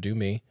 and I'm gonna do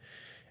me.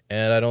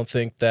 And I don't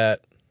think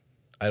that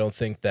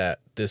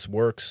this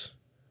works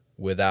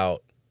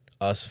without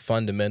us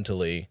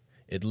fundamentally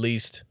at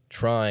least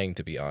trying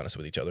to be honest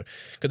with each other.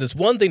 Because it's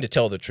one thing to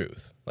tell the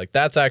truth. Like,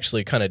 that's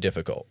actually kind of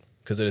difficult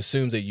because it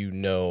assumes that you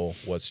know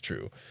what's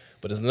true.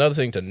 But it's another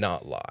thing to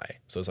not lie.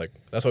 So it's like,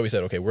 that's why we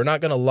said, okay, we're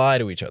not going to lie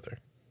to each other.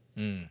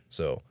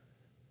 So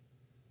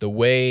the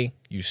way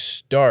you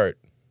start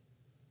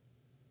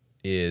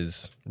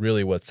is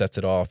really what sets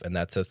it off, and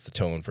that sets the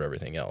tone for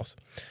everything else.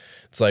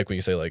 It's like when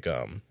you say, like,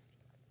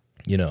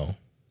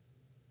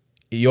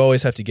 you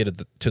always have to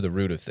get to the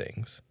root of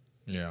things.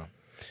 Yeah.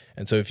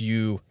 And so if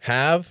you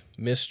have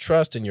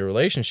mistrust in your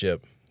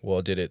relationship, well,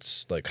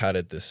 how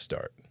did this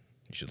start?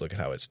 You should look at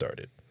how it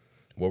started.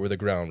 What were the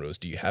ground rules?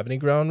 Do you have any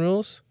ground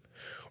rules?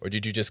 Or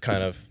did you just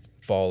kind of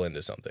fall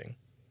into something?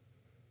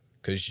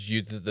 Because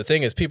the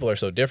thing is, people are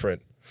so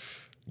different.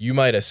 You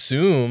might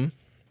assume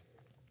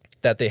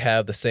that they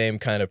have the same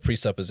kind of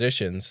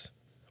presuppositions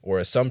or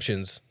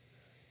assumptions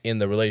in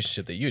the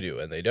relationship that you do,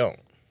 and they don't.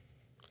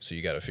 So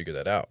you got to figure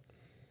that out.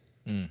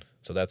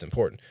 So that's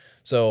important.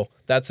 So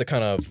that's the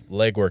kind of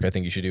legwork I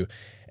think you should do.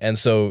 And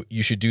so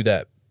you should do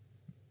that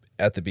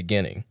at the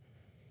beginning.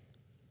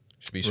 You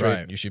should be straight.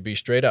 Right. You should be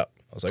straight up.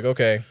 I was like,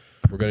 okay,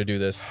 we're going to do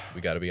this.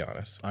 We got to be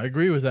honest. I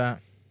agree with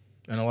that.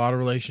 And a lot of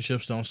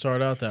relationships don't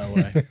start out that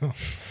way.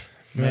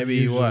 Maybe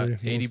usually,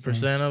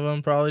 80% of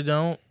them probably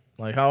don't.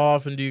 Like, how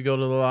often do you go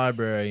to the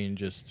library and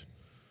just,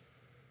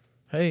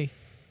 hey,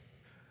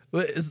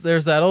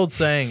 there's that old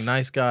saying,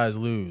 nice guys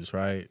lose,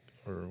 right?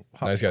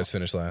 Nice guys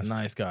finish last.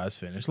 Nice guys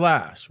finish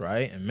last,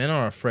 right? And men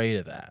are afraid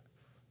of that.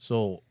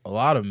 So a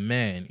lot of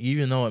men,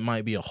 even though it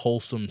might be a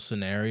wholesome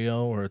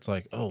scenario where it's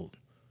like, oh,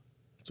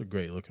 it's a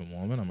great looking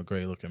woman, I'm a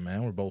great looking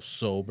man, we're both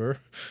sober,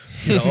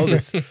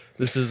 this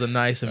is a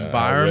nice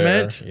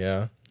environment.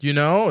 Yeah.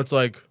 It's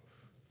like,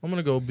 I'm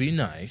gonna go be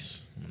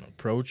nice. I'm gonna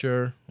approach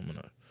her. I'm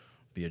gonna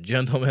be a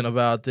gentleman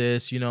about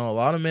this. A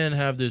lot of men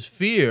have this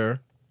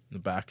fear in the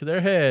back of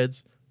their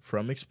heads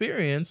from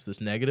experience,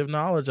 this negative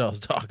knowledge I was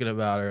talking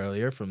about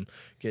earlier, from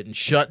getting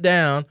shut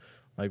down.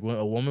 Like, when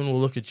a woman will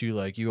look at you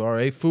like you are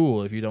a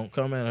fool if you don't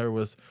come at her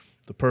with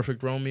the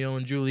perfect Romeo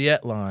and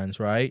Juliet lines,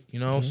 right?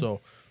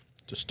 So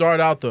to start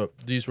out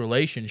these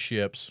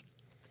relationships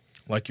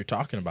like you're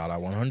talking about, I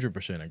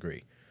 100%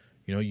 agree.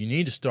 You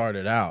need to start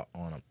it out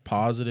on a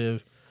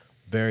positive,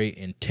 very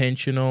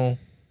intentional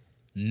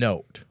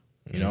note,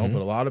 but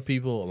a lot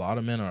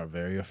of men are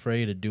very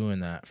afraid of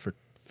doing that for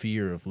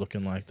fear of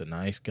looking like the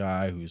nice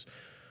guy who's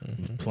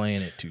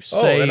playing it too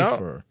safe.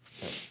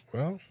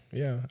 Well,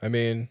 yeah. I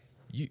mean,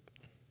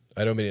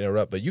 I don't mean to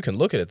interrupt, but you can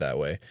look at it that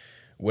way.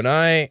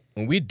 When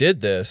we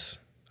did this,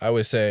 I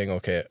was saying,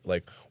 okay,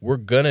 like, we're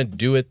going to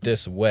do it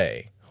this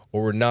way,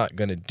 or we're not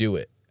going to do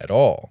it at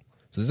all.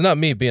 So this is not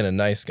me being a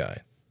nice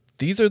guy.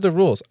 These are the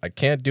rules. I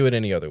can't do it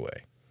any other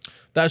way.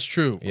 That's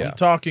true. Yeah. I'm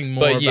talking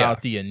more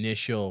about the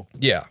initial.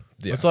 Yeah.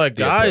 It's like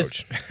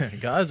guys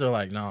are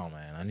like, no,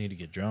 man, I need to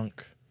get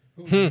drunk.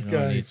 This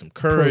guy I need some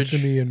courage.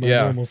 approaching me in my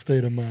normal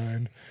state of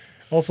mind.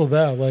 Also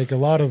that, like, a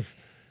lot of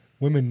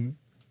women,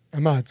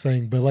 I'm not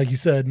saying, but like you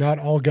said, not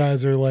all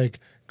guys are like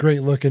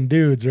great looking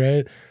dudes,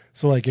 right?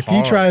 So like if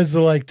he tries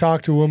to like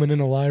talk to a woman in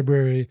a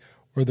library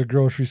or the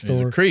grocery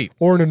store a creep.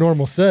 or in a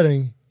normal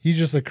setting, he's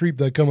just a creep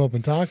that come up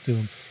and talk to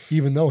him,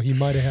 even though he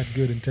might have had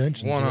good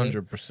intentions.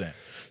 100%. Right?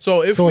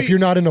 So if you're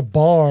not in a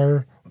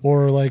bar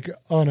or like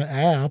on an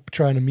app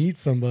trying to meet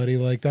somebody,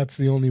 like that's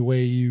the only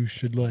way you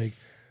should like.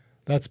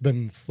 That's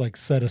been like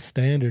set a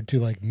standard to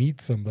like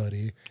meet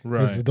somebody,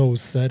 right? Is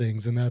those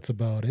settings, and that's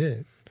about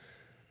it.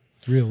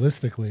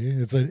 Realistically,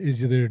 it's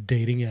either a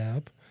dating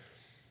app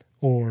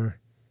or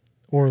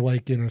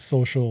like in a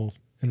social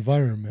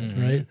environment,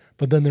 right?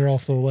 But then they're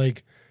also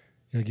like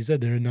you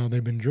said,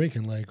 they've been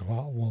drinking. Like,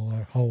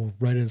 how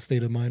right in a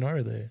state of mind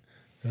are they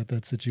at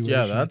that situation?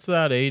 Yeah, that's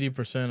that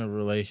 80% of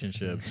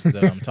relationships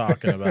that I'm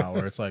talking about,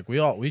 where it's like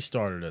we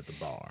started at the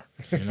bar,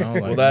 like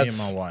me and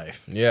my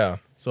wife. Yeah.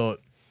 So,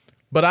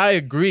 but I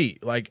agree.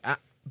 Like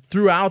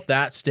throughout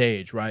that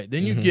stage, right?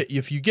 Then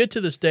if you get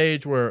to the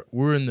stage where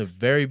we're in the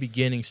very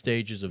beginning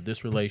stages of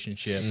this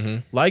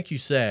relationship, like you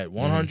said,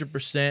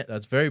 100%,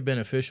 that's very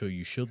beneficial.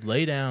 You should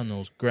lay down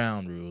those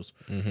ground rules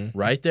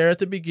right there at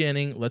the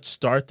beginning. Let's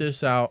start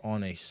this out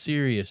on a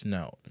serious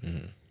note.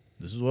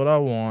 This is what I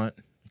want.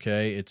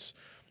 Okay,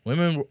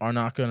 women are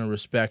not going to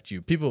respect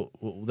you. People,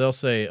 they'll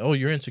say, "Oh,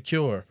 you're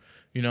insecure."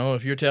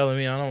 If you're telling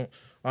me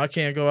I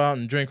can't go out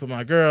and drink with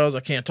my girls, I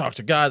can't talk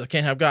to guys, I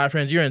can't have guy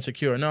friends, you're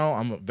insecure. No,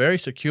 I'm very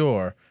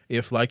secure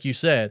if, like you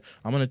said,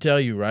 I'm going to tell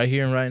you right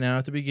here and right now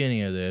at the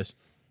beginning of this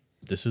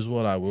is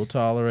what I will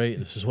tolerate,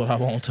 this is what I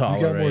won't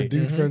tolerate. We got more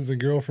dude friends and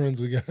girlfriends,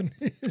 we got.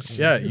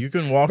 Yeah, you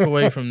can walk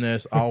away from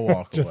this, I'll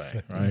walk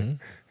away, right?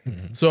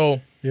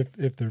 So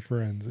if they're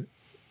friends,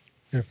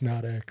 if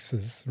not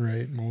exes,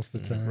 right, most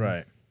of the time.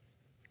 Right.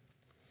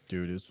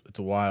 Dude, it's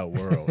a wild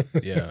world.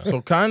 Yeah.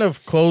 So kind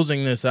of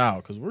closing this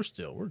out, because we're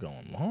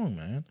going long,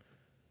 man.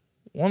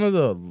 One of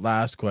the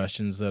last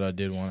questions that I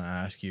did want to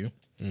ask you,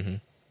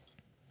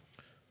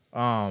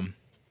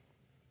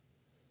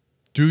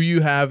 do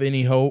you have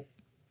any hope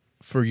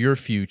for your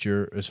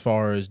future as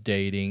far as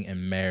dating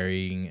and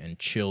marrying and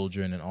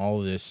children and all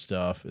of this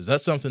stuff? Is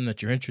that something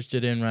that you're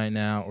interested in right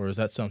now, or is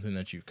that something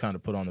that you've kind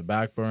of put on the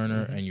back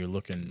burner and you're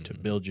looking to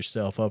build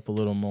yourself up a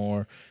little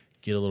more,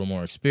 get a little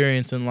more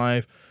experience in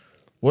life?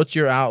 What's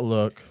your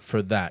outlook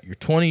for that? You're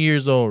 20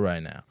 years old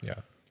right now. Yeah.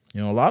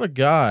 A lot of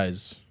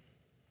guys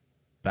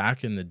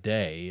back in the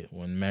day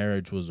when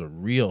marriage was a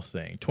real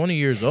thing, 20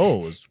 years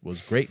old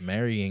was great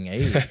marrying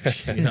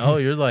age.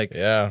 You're like,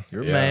 you're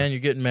a man, you're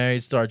getting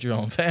married, start your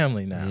own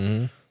family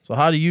now. So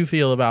how do you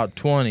feel about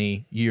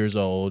 20 years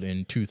old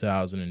in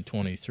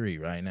 2023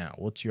 right now?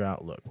 What's your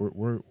outlook?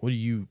 What are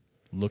you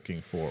looking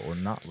for or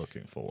not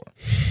looking for?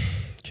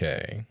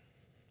 Okay.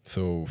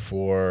 So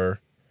for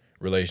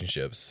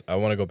relationships, I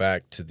want to go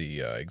back to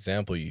the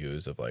example you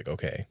used of like,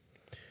 okay,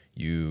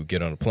 you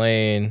get on a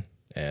plane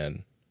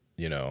and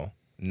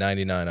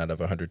 99 out of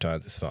 100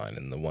 times it's fine,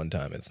 and the one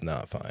time it's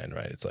not fine,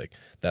 right? It's like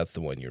that's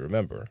the one you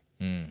remember.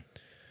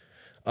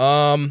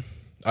 I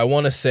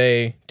want to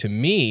say, to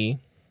me,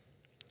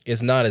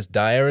 it's not as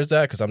dire as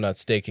that because I'm not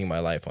staking my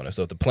life on it.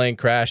 So if the plane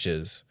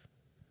crashes,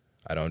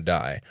 I don't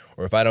die,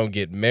 or if I don't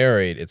get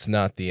married, it's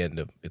not the end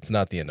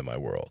of my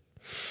world.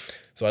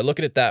 So I look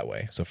at it that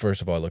way. So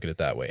first of all, I look at it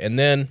that way. And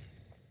then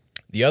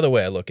the other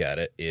way I look at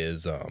it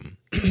is,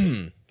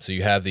 so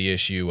you have the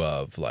issue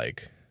of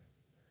like,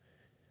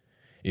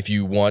 if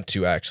you want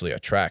to actually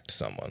attract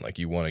someone, like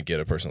you want to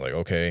get a person like,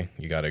 okay,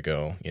 you got to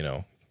go,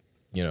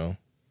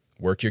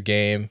 work your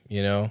game,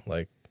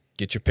 like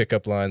Get your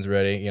pickup lines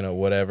ready, you know,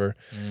 whatever.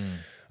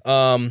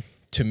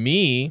 To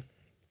me,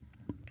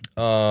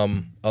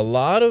 a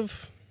lot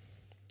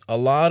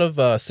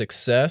of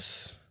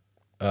success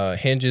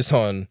hinges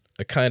on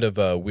a kind of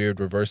weird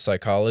reverse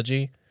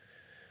psychology.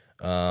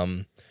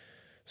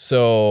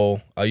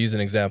 So I'll use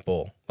an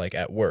example, like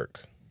at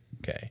work.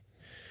 Okay,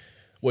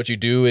 what you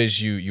do is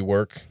you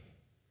work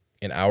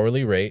an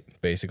hourly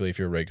rate. Basically, if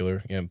you're a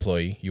regular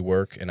employee, you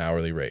work an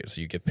hourly rate. So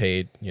you get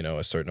paid, you know,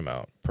 a certain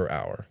amount per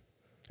hour.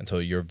 And so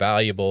you're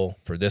valuable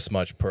for this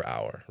much per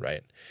hour,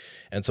 right?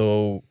 And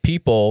so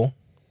people,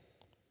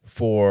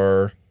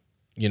 for,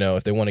 you know,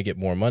 if they want to get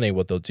more money,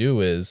 what they'll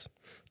do is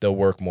they'll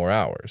work more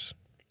hours.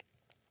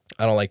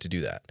 I don't like to do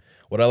that.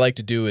 What I like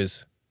to do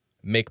is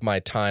make my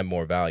time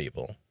more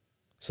valuable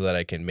so that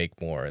I can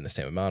make more in the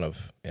same amount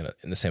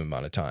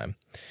of time.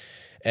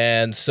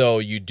 And so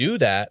you do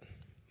that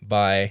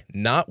by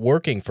not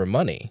working for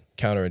money,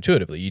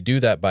 counterintuitively. You do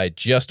that by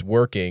just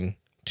working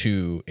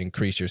to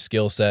increase your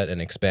skill set and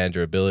expand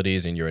your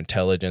abilities and your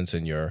intelligence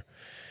and your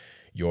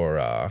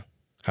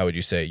how would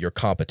you say, your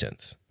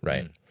competence,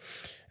 right?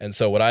 And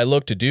so what I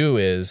look to do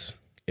is,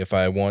 if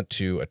I want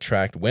to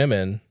attract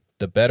women,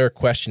 the better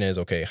question is,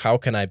 okay, how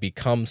can I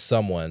become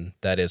someone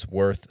that is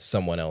worth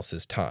someone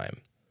else's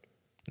time?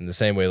 In the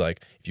same way,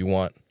 like, if you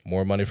want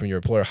more money from your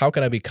employer, how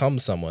can I become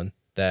someone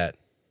that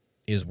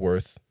is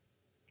worth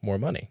more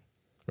money,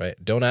 right?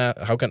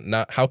 How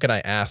can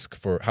I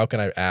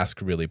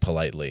ask really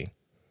politely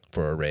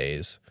for a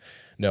raise?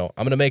 No,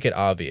 I'm going to make it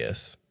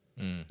obvious.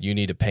 You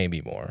need to pay me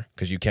more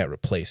because you can't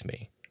replace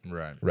me.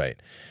 Right.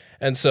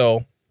 And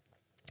so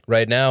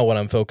right now what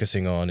I'm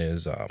focusing on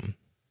is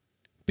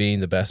being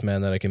the best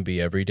man that I can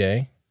be every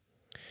day.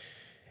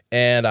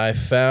 And I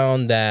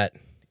found that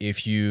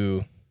if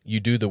you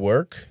do the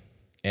work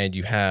and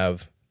you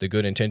have the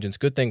good intentions,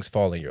 good things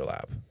fall in your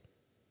lap.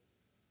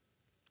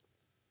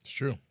 It's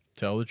true.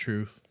 Tell the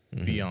truth.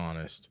 Be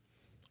honest.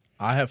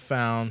 I have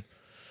found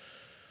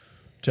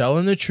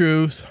telling the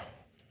truth,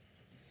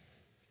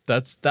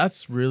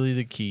 that's really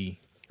the key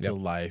to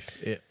life.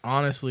 It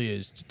honestly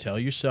is to tell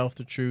yourself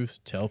the truth,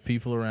 tell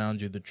people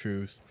around you the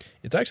truth.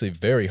 It's actually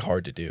very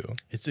hard to do.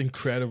 It's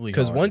incredibly hard.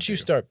 Because once you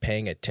start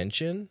paying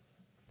attention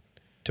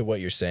to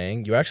what you're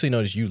saying, you actually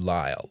notice you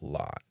lie a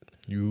lot.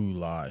 You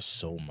lie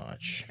so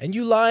much. And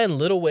you lie in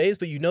little ways,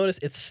 but you notice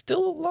it's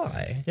still a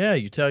lie. Yeah,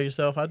 you tell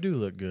yourself, I do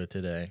look good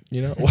today.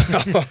 You know?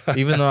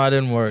 Even though I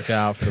didn't work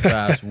out for the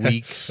past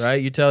week,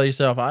 right? You tell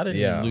yourself, I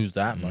didn't lose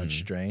that much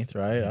strength,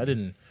 right? I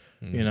didn't,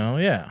 you know,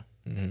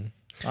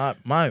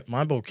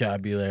 my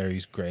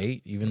vocabulary's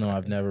great, even though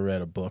I've never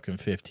read a book in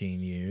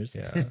 15 years.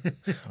 Yeah.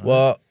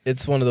 Well,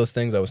 it's one of those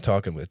things. I was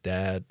talking with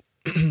Dad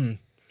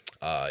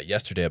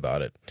yesterday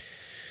about it.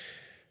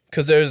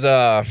 Because there's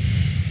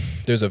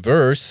a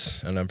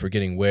verse, and I'm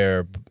forgetting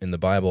where in the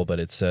Bible, but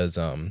it says,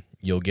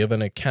 you'll give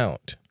an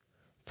account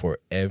for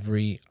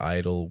every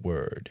idle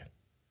word.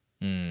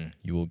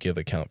 You will give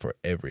account for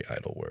every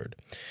idle word.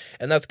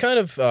 And that's kind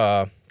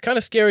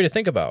of scary to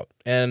think about.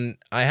 And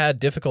I had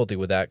difficulty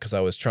with that because I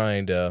was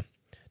trying to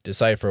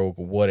decipher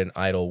what an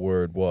idle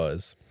word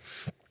was.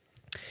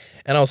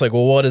 And I was like,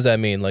 well, what does that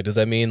mean? Like, does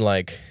that mean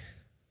like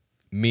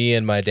me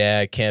and my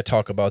dad can't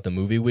talk about the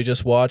movie we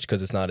just watched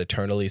because it's not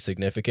eternally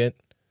significant,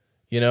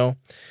 you know?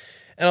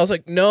 And I was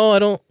like, no, I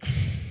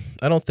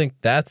don't think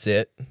that's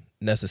it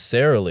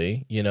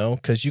necessarily, you know,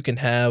 because you can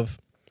have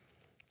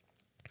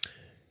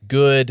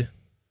good,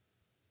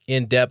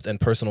 in-depth and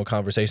personal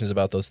conversations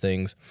about those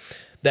things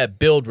that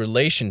build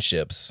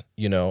relationships,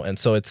 you know, and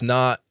so it's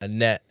not a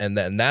net, and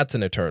that's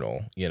an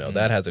eternal, you know,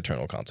 that has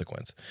eternal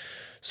consequence.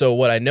 So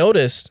what I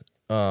noticed,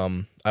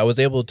 I was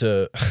able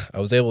to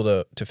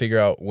figure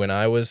out when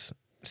I was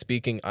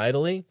speaking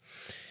idly,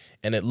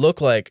 and it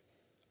looked like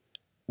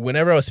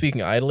whenever I was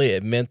speaking idly,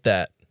 it meant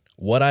that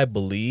what I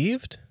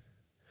believed,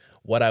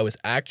 what I was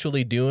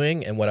actually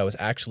doing, and what I was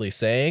actually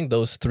saying,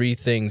 those three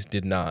things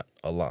did not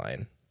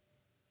align.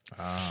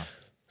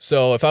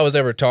 So if I was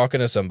ever talking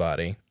to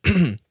somebody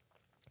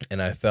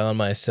and I found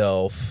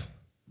myself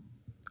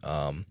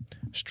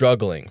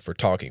struggling for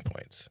talking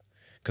points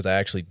because I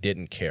actually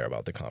didn't care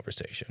about the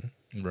conversation.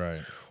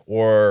 Right.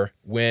 Or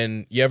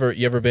when you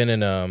ever been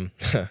in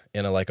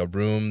in a like a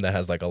room that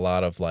has like a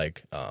lot of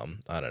like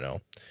I don't know,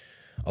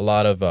 a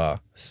lot of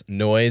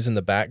noise in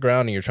the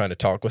background, and you're trying to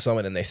talk with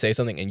someone and they say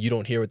something and you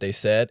don't hear what they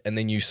said, and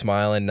then you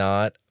smile and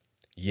nod.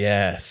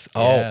 Yes.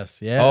 Yes.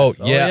 Oh,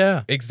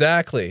 yeah.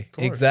 Exactly.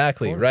 Course,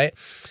 exactly. Right.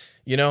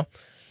 You know,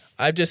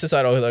 I've just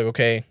decided, like,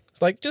 okay,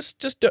 it's like just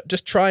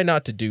try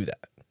not to do that.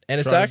 And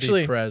it's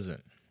actually be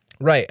present.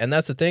 Right. And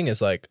that's the thing,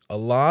 is like a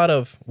lot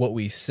of what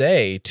we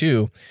say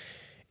too,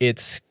 it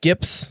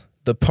skips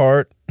the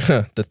part,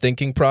 the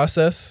thinking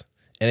process,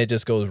 and it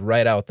just goes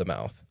right out the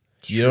mouth.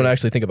 You don't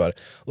actually think about it.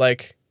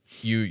 Like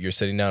you're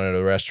sitting down at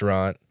a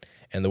restaurant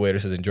and the waiter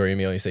says, enjoy your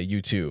meal, and you say,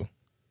 you too.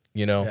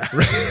 You know,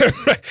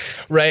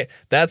 right?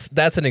 That's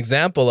an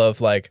example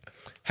of like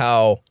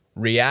how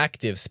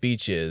reactive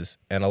speech is,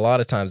 and a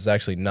lot of times it's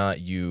actually not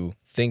you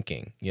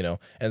thinking, you know.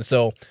 And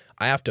so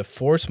I have to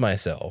force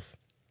myself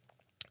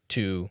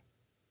to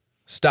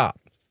stop.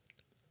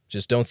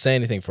 Just don't say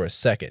anything for a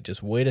second.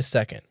 Just wait a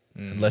second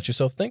and let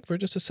yourself think for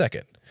just a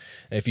second.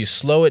 And if you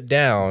slow it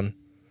down,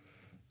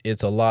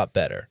 it's a lot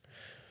better.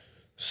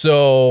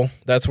 So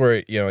that's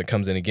where it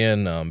comes in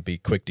again. Be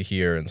quick to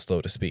hear and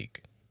slow to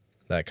speak,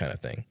 that kind of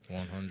thing.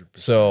 100%.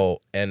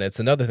 So, and it's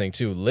another thing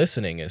too.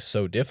 Listening is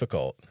so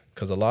difficult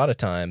because a lot of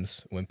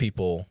times when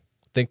people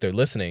think they're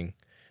listening,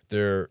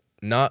 they're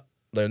not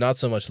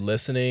so much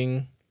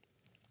listening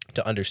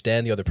to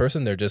understand the other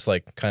person. They're just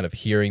like kind of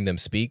hearing them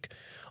speak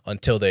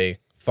until they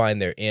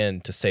find their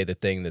end to say the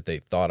thing that they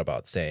thought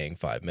about saying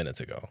 5 minutes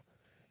ago,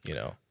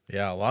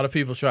 Yeah, a lot of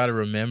people try to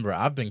remember.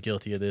 I've been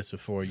guilty of this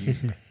before. You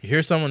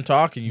hear someone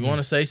talk and you want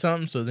to say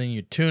something, so then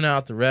you tune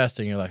out the rest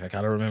and you're like, I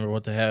got to remember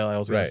what the hell I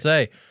was going to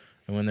say.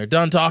 And when they're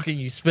done talking,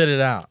 you spit it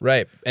out.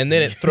 Right. And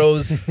then it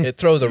throws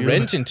a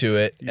wrench into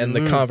it and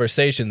the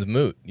conversation's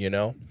moot,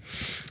 Yeah,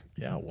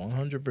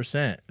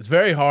 100%. It's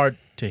very hard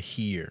to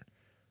hear.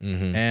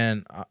 Mm-hmm.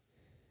 And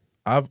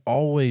I've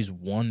always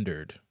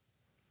wondered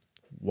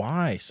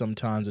why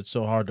sometimes it's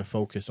so hard to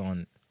focus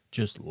on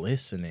just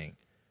listening,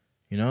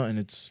 and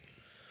it's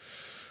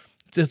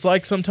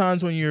like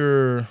sometimes when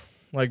you're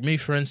like me,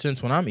 for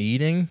instance, when I'm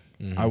eating,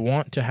 I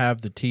want to have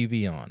the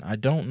TV on. I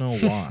don't know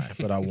why,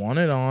 but I want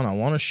it on. I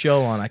want a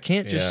show on. I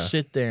can't just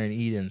sit there and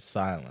eat in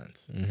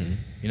silence.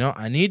 Mm-hmm.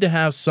 I need to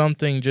have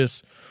something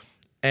just,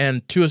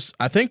 and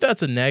I think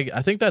that's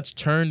I think that's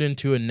turned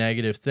into a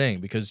negative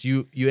thing because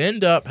you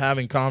end up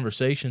having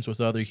conversations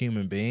with other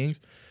human beings.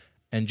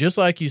 And just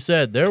like you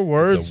said, their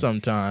words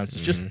sometimes,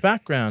 it's just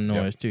background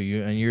noise to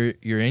you. And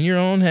you're in your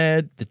own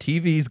head. The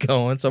TV's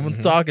going. Someone's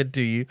talking to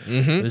you.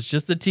 But it's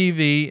just the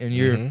TV. And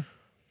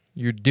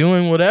you're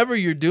doing whatever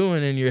you're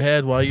doing in your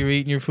head while you're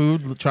eating your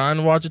food, trying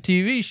to watch a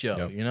TV show,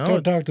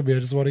 Don't talk to me. I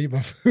just want to eat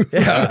my food.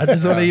 Yeah, I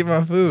just want to eat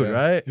my food,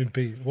 right? In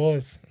peace. Well,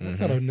 that's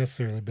not a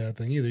necessarily bad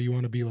thing either. You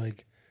want to be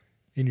like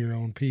in your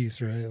own peace,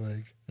 right?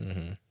 Like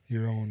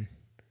your own...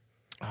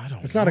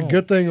 It's not a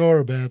good thing or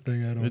a bad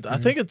thing. I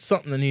think it's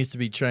something that needs to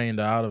be trained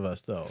out of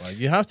us, though. Like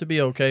you have to be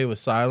okay with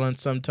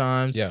silence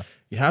sometimes. Yeah,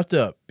 you have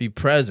to be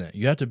present.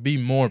 You have to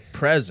be more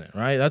present,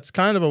 right? That's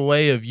kind of a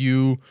way of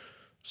you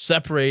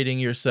separating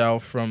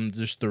yourself from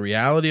just the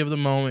reality of the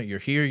moment. You're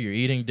here. You're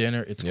eating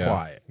dinner. It's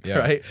quiet,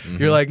 right?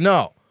 You're like,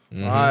 no,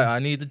 I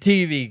need the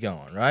TV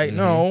going, right?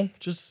 No,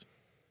 just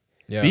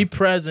be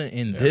present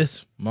in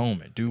this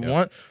moment.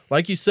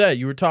 Like you said,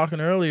 you were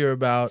talking earlier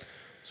about.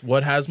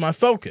 What has my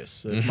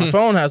focus? If my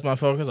phone has my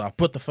focus, I'll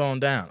put the phone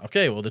down.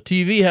 Okay, well, the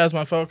TV has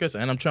my focus,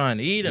 and I'm trying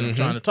to eat, and I'm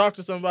trying to talk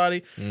to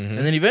somebody, and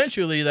then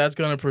eventually that's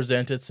going to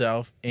present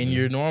itself in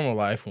your normal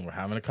life when we're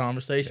having a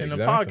conversation, a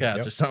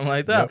podcast, or something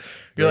like that.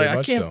 You're like,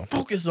 I can't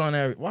focus on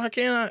why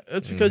can't I?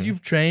 It's because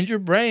you've trained your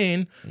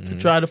brain to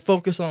try to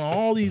focus on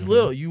all these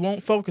little. You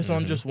won't focus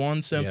on just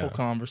one simple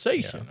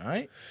conversation,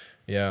 right?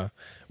 Yeah.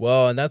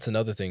 Well, and that's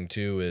another thing,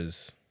 too,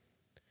 is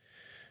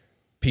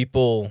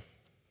people...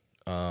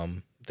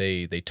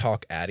 They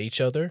talk at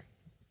each other,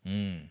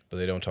 but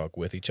they don't talk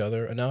with each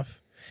other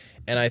enough.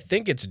 And I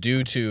think it's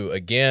due to,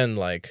 again,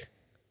 like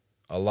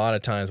a lot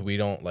of times we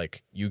don't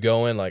like you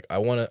go in like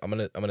I'm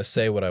gonna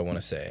say what I want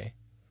to say,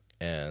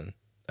 and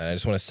I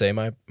just want to say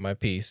my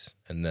piece,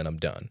 and then I'm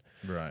done.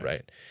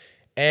 Right.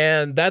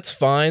 And that's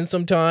fine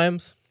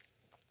sometimes,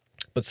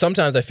 but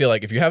sometimes I feel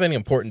like if you have any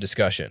important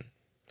discussion,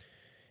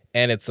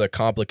 and it's a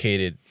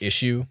complicated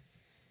issue,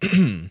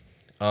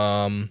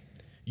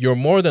 you're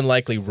more than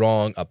likely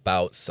wrong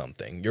about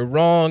something. You're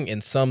wrong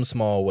in some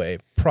small way,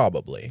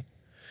 probably.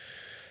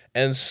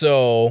 And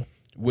so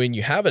when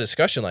you have a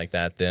discussion like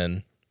that,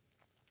 then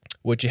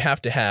what you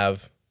have to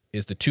have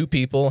is the two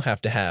people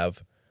have to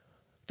have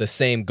the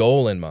same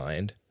goal in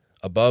mind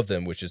above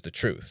them, which is the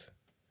truth.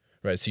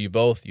 Right? So you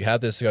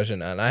have this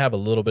discussion, and I have a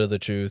little bit of the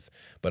truth,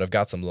 but I've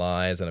got some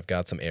lies and I've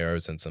got some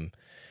errors and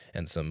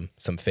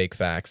some fake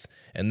facts,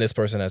 and this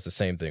person has the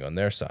same thing on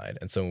their side.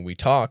 And so when we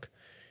talk,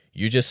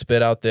 you just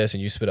spit out this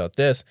and you spit out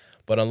this,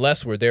 but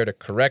unless we're there to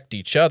correct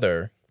each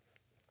other,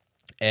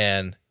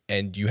 and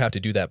you have to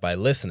do that by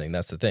listening,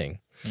 that's the thing.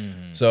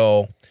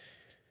 So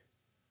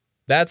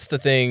that's the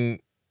thing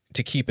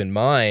to keep in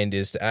mind,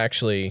 is to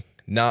actually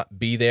not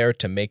be there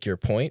to make your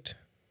point,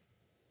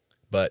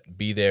 but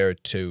be there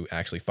to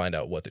actually find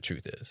out what the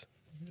truth is.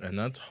 And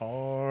that's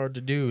hard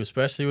to do,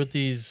 especially with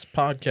these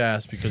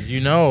podcasts, because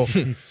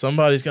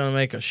somebody's going to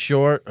make a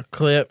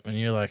clip, and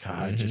you're like,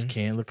 I just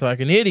can't look like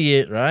an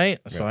idiot, right?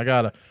 So I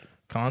got to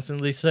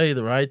constantly say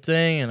the right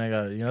thing, and I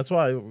got that's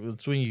why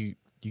it's when you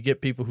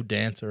get people who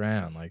dance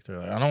around. Like, they're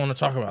like, I don't want to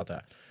talk about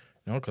that,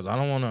 because I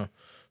don't want to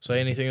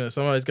say anything that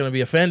somebody's going to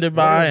be offended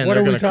by, and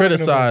they're going to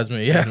criticize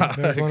me. Yeah,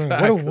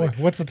 exactly.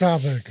 What's the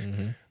topic?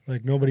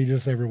 Like, nobody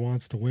just ever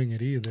wants to wing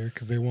it either,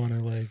 because they want to,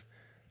 like,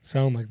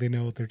 sound like they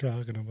know what they're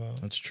talking about.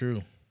 That's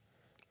true.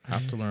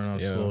 Have to learn how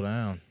to slow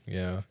down.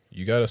 Yeah,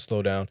 you got to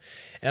slow down.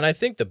 And I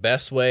think the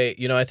best way,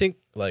 I think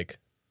like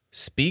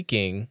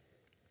speaking,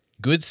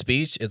 good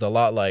speech is a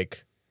lot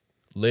like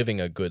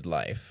living a good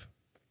life.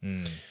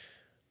 You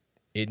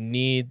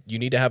need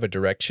to have a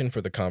direction for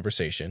the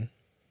conversation.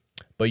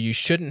 but you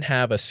shouldn't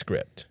have a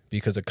script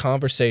because a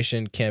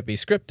conversation can't be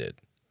scripted,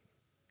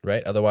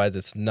 right? Otherwise,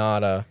 it's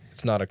not a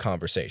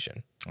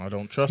conversation. I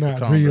don't It's trust the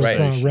not real,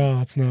 conversation. it's not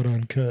raw, it's not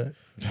uncut.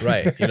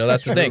 Right.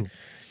 That's the thing.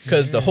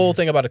 Because the whole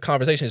thing about a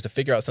conversation is to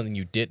figure out something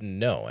you didn't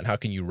know. And how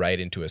can you write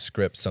into a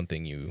script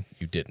something you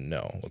didn't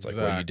know? Well, it's like,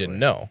 well, you didn't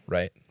know,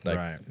 right?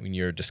 Like when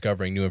you're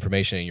discovering new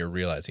information and you're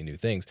realizing new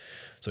things.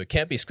 So it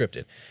can't be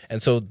scripted.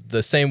 And so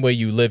the same way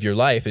you live your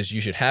life is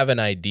you should have an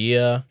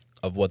idea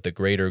of what the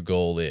greater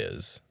goal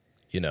is,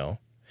 and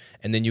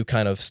then you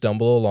kind of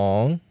stumble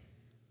along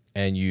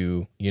and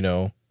you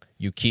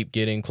keep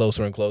getting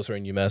closer and closer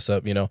and you mess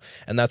up,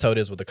 and that's how it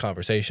is with the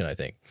conversation, I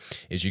think,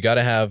 is you got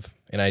to have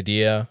an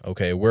idea.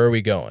 Okay, where are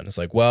we going? It's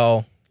like,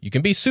 well, you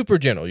can be super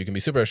general. You can be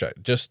super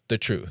abstract. Just the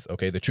truth.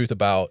 Okay, the truth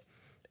about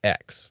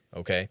X.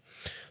 Okay,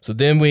 so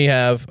then we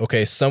have,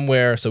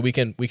 somewhere, so we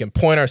can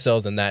point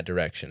ourselves in that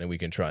direction and we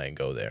can try and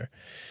go there.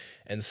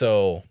 And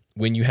so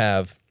when you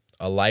have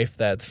a life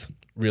that's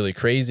really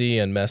crazy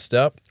and messed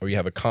up, or you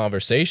have a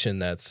conversation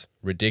that's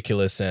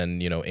ridiculous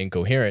and,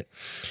 incoherent,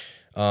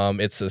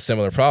 it's a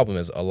similar problem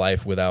as a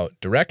life without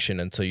direction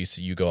until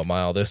you go a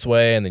mile this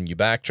way and then you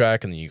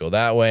backtrack and then you go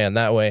that way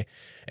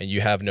and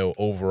you have no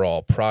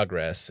overall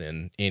progress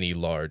in any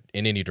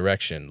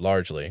direction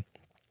largely.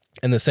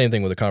 And the same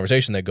thing with a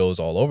conversation that goes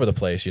all over the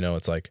place.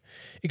 It's like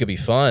it could be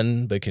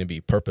fun, but it can be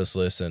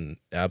purposeless and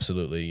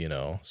absolutely,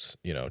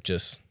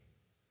 just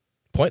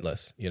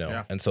pointless.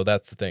 Yeah. And so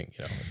that's the thing.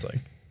 It's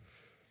like,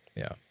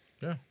 yeah.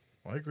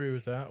 I agree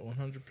with that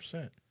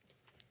 100%.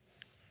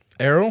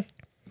 Errol,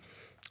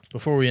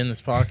 before we end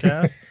this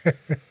podcast,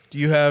 do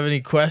you have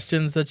any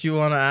questions that you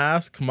want to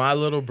ask my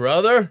little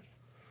brother,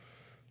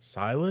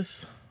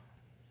 Silas?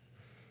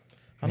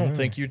 I don't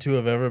think you two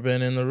have ever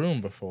been in the room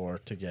before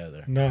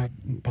together. Not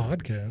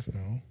podcast,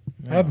 no.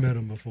 I've met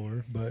him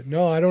before, but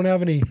no, I don't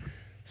have any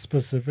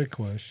specific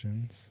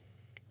questions.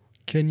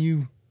 Can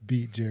you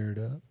beat Jared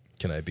up?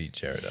 Can I beat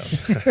Jared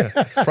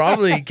up?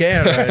 Probably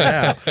can right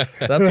now.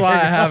 That's why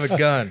I have a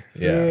gun.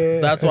 Yeah.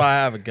 That's why I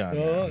have a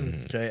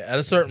gun. Okay. At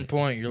a certain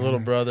point, your little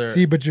brother.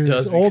 See, but you're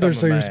does older, become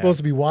so a you're man. supposed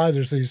to be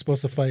wiser, so you're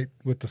supposed to fight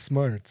with the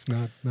smarts,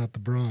 not the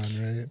brawn,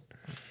 right?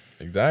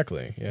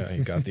 Exactly. Yeah,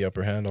 he got the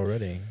upper hand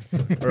already.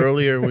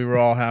 Earlier, we were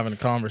all having a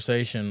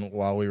conversation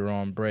while we were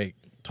on break,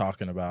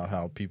 talking about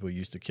how people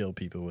used to kill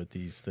people with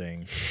these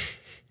things,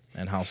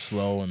 and how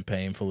slow and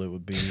painful it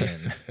would be.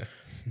 And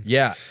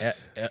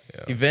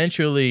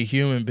eventually,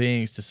 human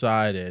beings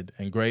decided,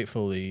 and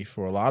gratefully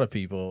for a lot of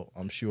people,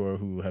 I'm sure,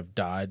 who have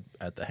died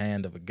at the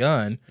hand of a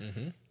gun.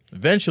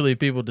 Eventually,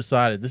 people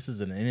decided this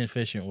is an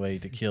inefficient way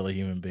to kill a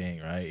human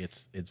being. Right?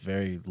 It's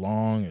very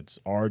long. It's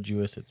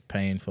arduous. It's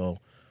painful.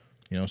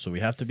 So we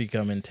have to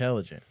become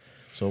intelligent.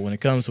 So when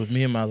it comes with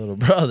me and my little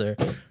brother,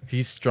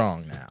 he's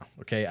strong now.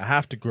 Okay, I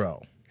have to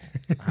grow.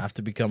 I have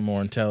to become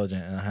more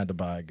intelligent, and I had to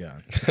buy a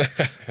gun.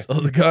 So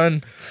the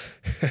gun,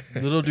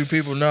 little do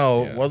people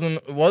know, it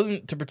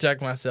wasn't to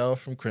protect myself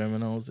from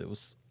criminals. It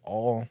was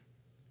all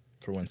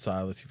for when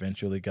Silas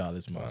eventually got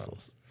his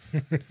muscles.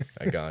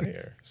 I got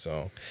here.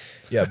 So,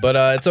 yeah, but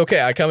it's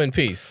okay. I come in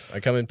peace.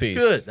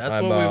 Good.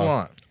 That's what we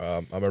want.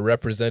 I'm a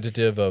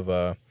representative of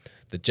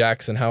the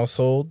Jackson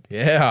household.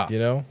 Yeah.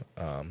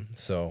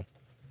 So,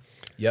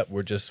 yep,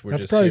 we're just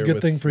probably here a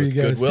good thing for you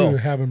guys goodwill. too,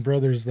 having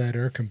brothers that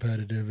are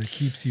competitive. It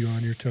keeps you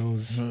on your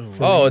toes.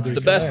 Oh, it's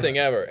the best thing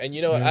ever. And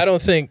you know what? I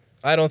don't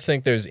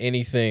think there's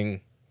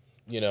anything,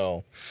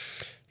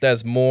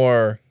 that's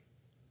more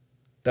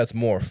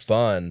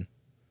fun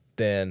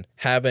than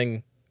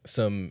having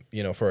some,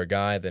 for a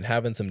guy, than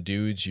having some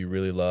dudes you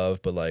really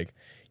love, but like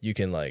you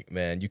can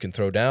you can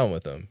throw down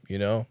with them,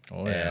 Oh,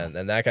 yeah.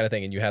 and that kind of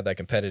thing. And you have that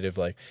competitive,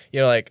 like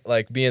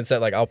being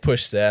Seth, like I'll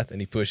push Seth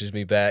and he pushes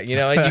me back, and you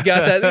got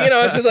that,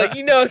 it's just like,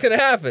 it's going to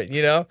happen,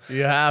 You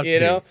have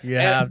to. You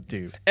have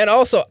to. And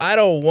also, I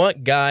don't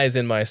want guys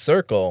in my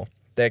circle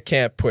that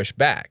can't push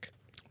back.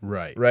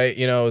 Right. Right.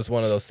 It was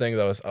one of those things.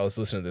 I was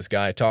listening to this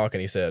guy talk,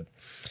 and he said,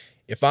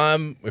 if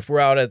we're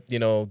out at,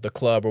 the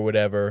club or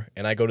whatever,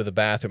 and I go to the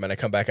bathroom and I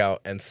come back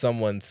out and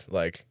someone's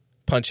like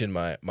punching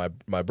my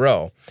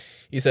bro,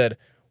 he said,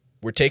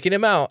 we're taking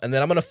him out, and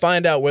then I'm going to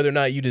find out whether or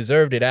not you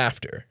deserved it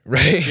after,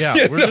 right?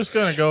 Yeah, we're just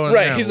going to go in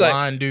there and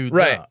line dudes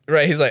up.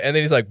 Right. He's like, and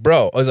then he's like,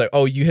 bro. I was like,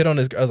 oh, you hit on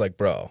his girl. I was like,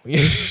 bro, you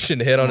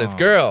shouldn't hit on his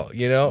girl,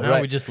 Now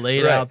right? we just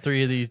laid out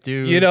 3 of these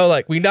dudes.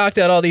 Like we knocked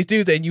out all these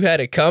dudes and you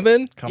had it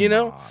coming, Come on,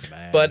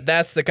 man. But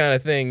that's the kind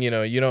of thing, you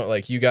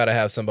don't you got to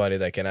have somebody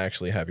that can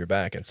actually have your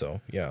back. And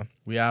so, yeah.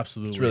 We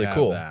absolutely it's really have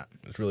cool. that.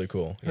 It's really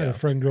cool. I had a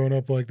friend growing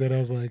up like that. I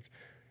was like,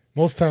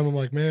 most of the time I'm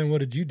like, man, what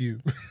did you do?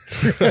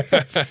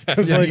 I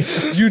was like,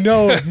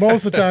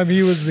 most of the time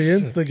he was the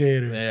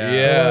instigator.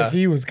 Yeah. Like,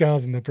 he was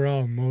causing the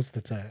problem most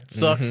of the time.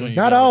 Sucks when you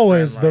Not got a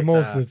always, friend but like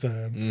most that. of the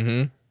time.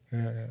 Mm-hmm.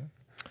 Yeah.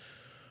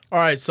 All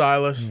right,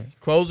 Silas,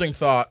 closing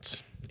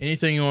thoughts.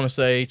 Anything you want to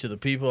say to the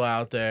people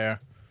out there?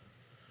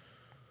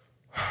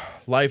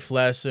 Life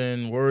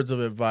lesson, words of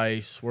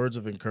advice, words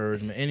of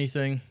encouragement,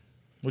 anything?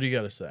 What do you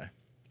got to say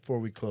before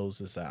we close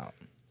this out?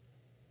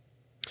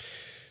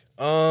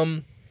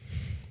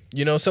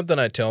 something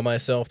I tell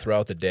myself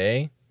throughout the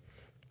day,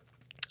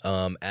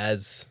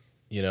 as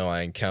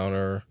I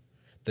encounter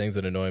things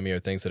that annoy me or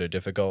things that are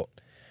difficult,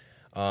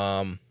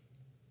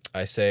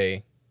 I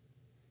say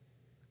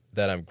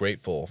that I'm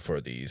grateful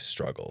for these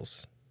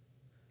struggles,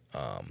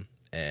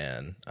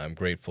 and I'm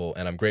grateful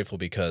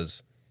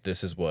because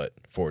this is what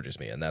forges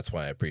me, and that's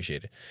why I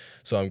appreciate it.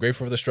 So I'm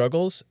grateful for the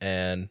struggles,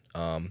 and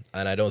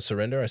I don't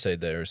surrender. I say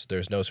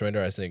there's no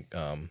surrender. I think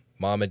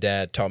mom and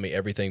dad taught me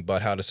everything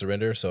but how to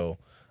surrender, so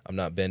I'm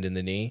not bending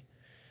the knee,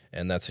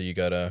 and that's how you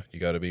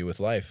gotta be with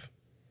life.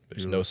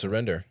 There's no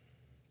surrender.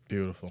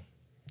 Beautiful.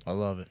 I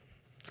love it.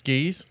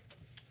 Skis.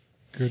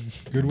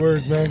 Good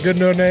words, man. Good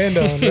note to end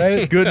on,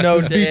 right? Good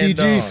note to end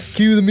on. BTG,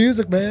 cue the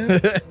music, man.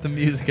 The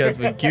music has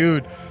been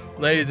cued.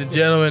 Ladies and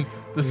gentlemen,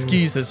 the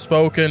Skis has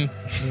spoken.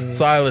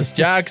 Silas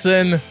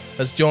Jackson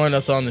has joined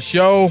us on the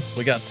show.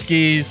 We got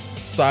Skis,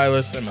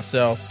 Silas, and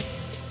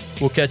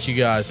myself. We'll catch you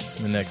guys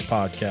in the next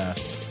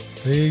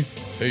podcast.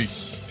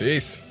 Peace.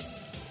 Peace.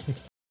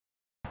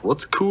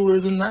 What's cooler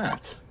than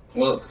that?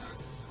 Well,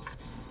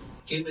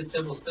 keep it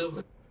simple,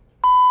 stupid.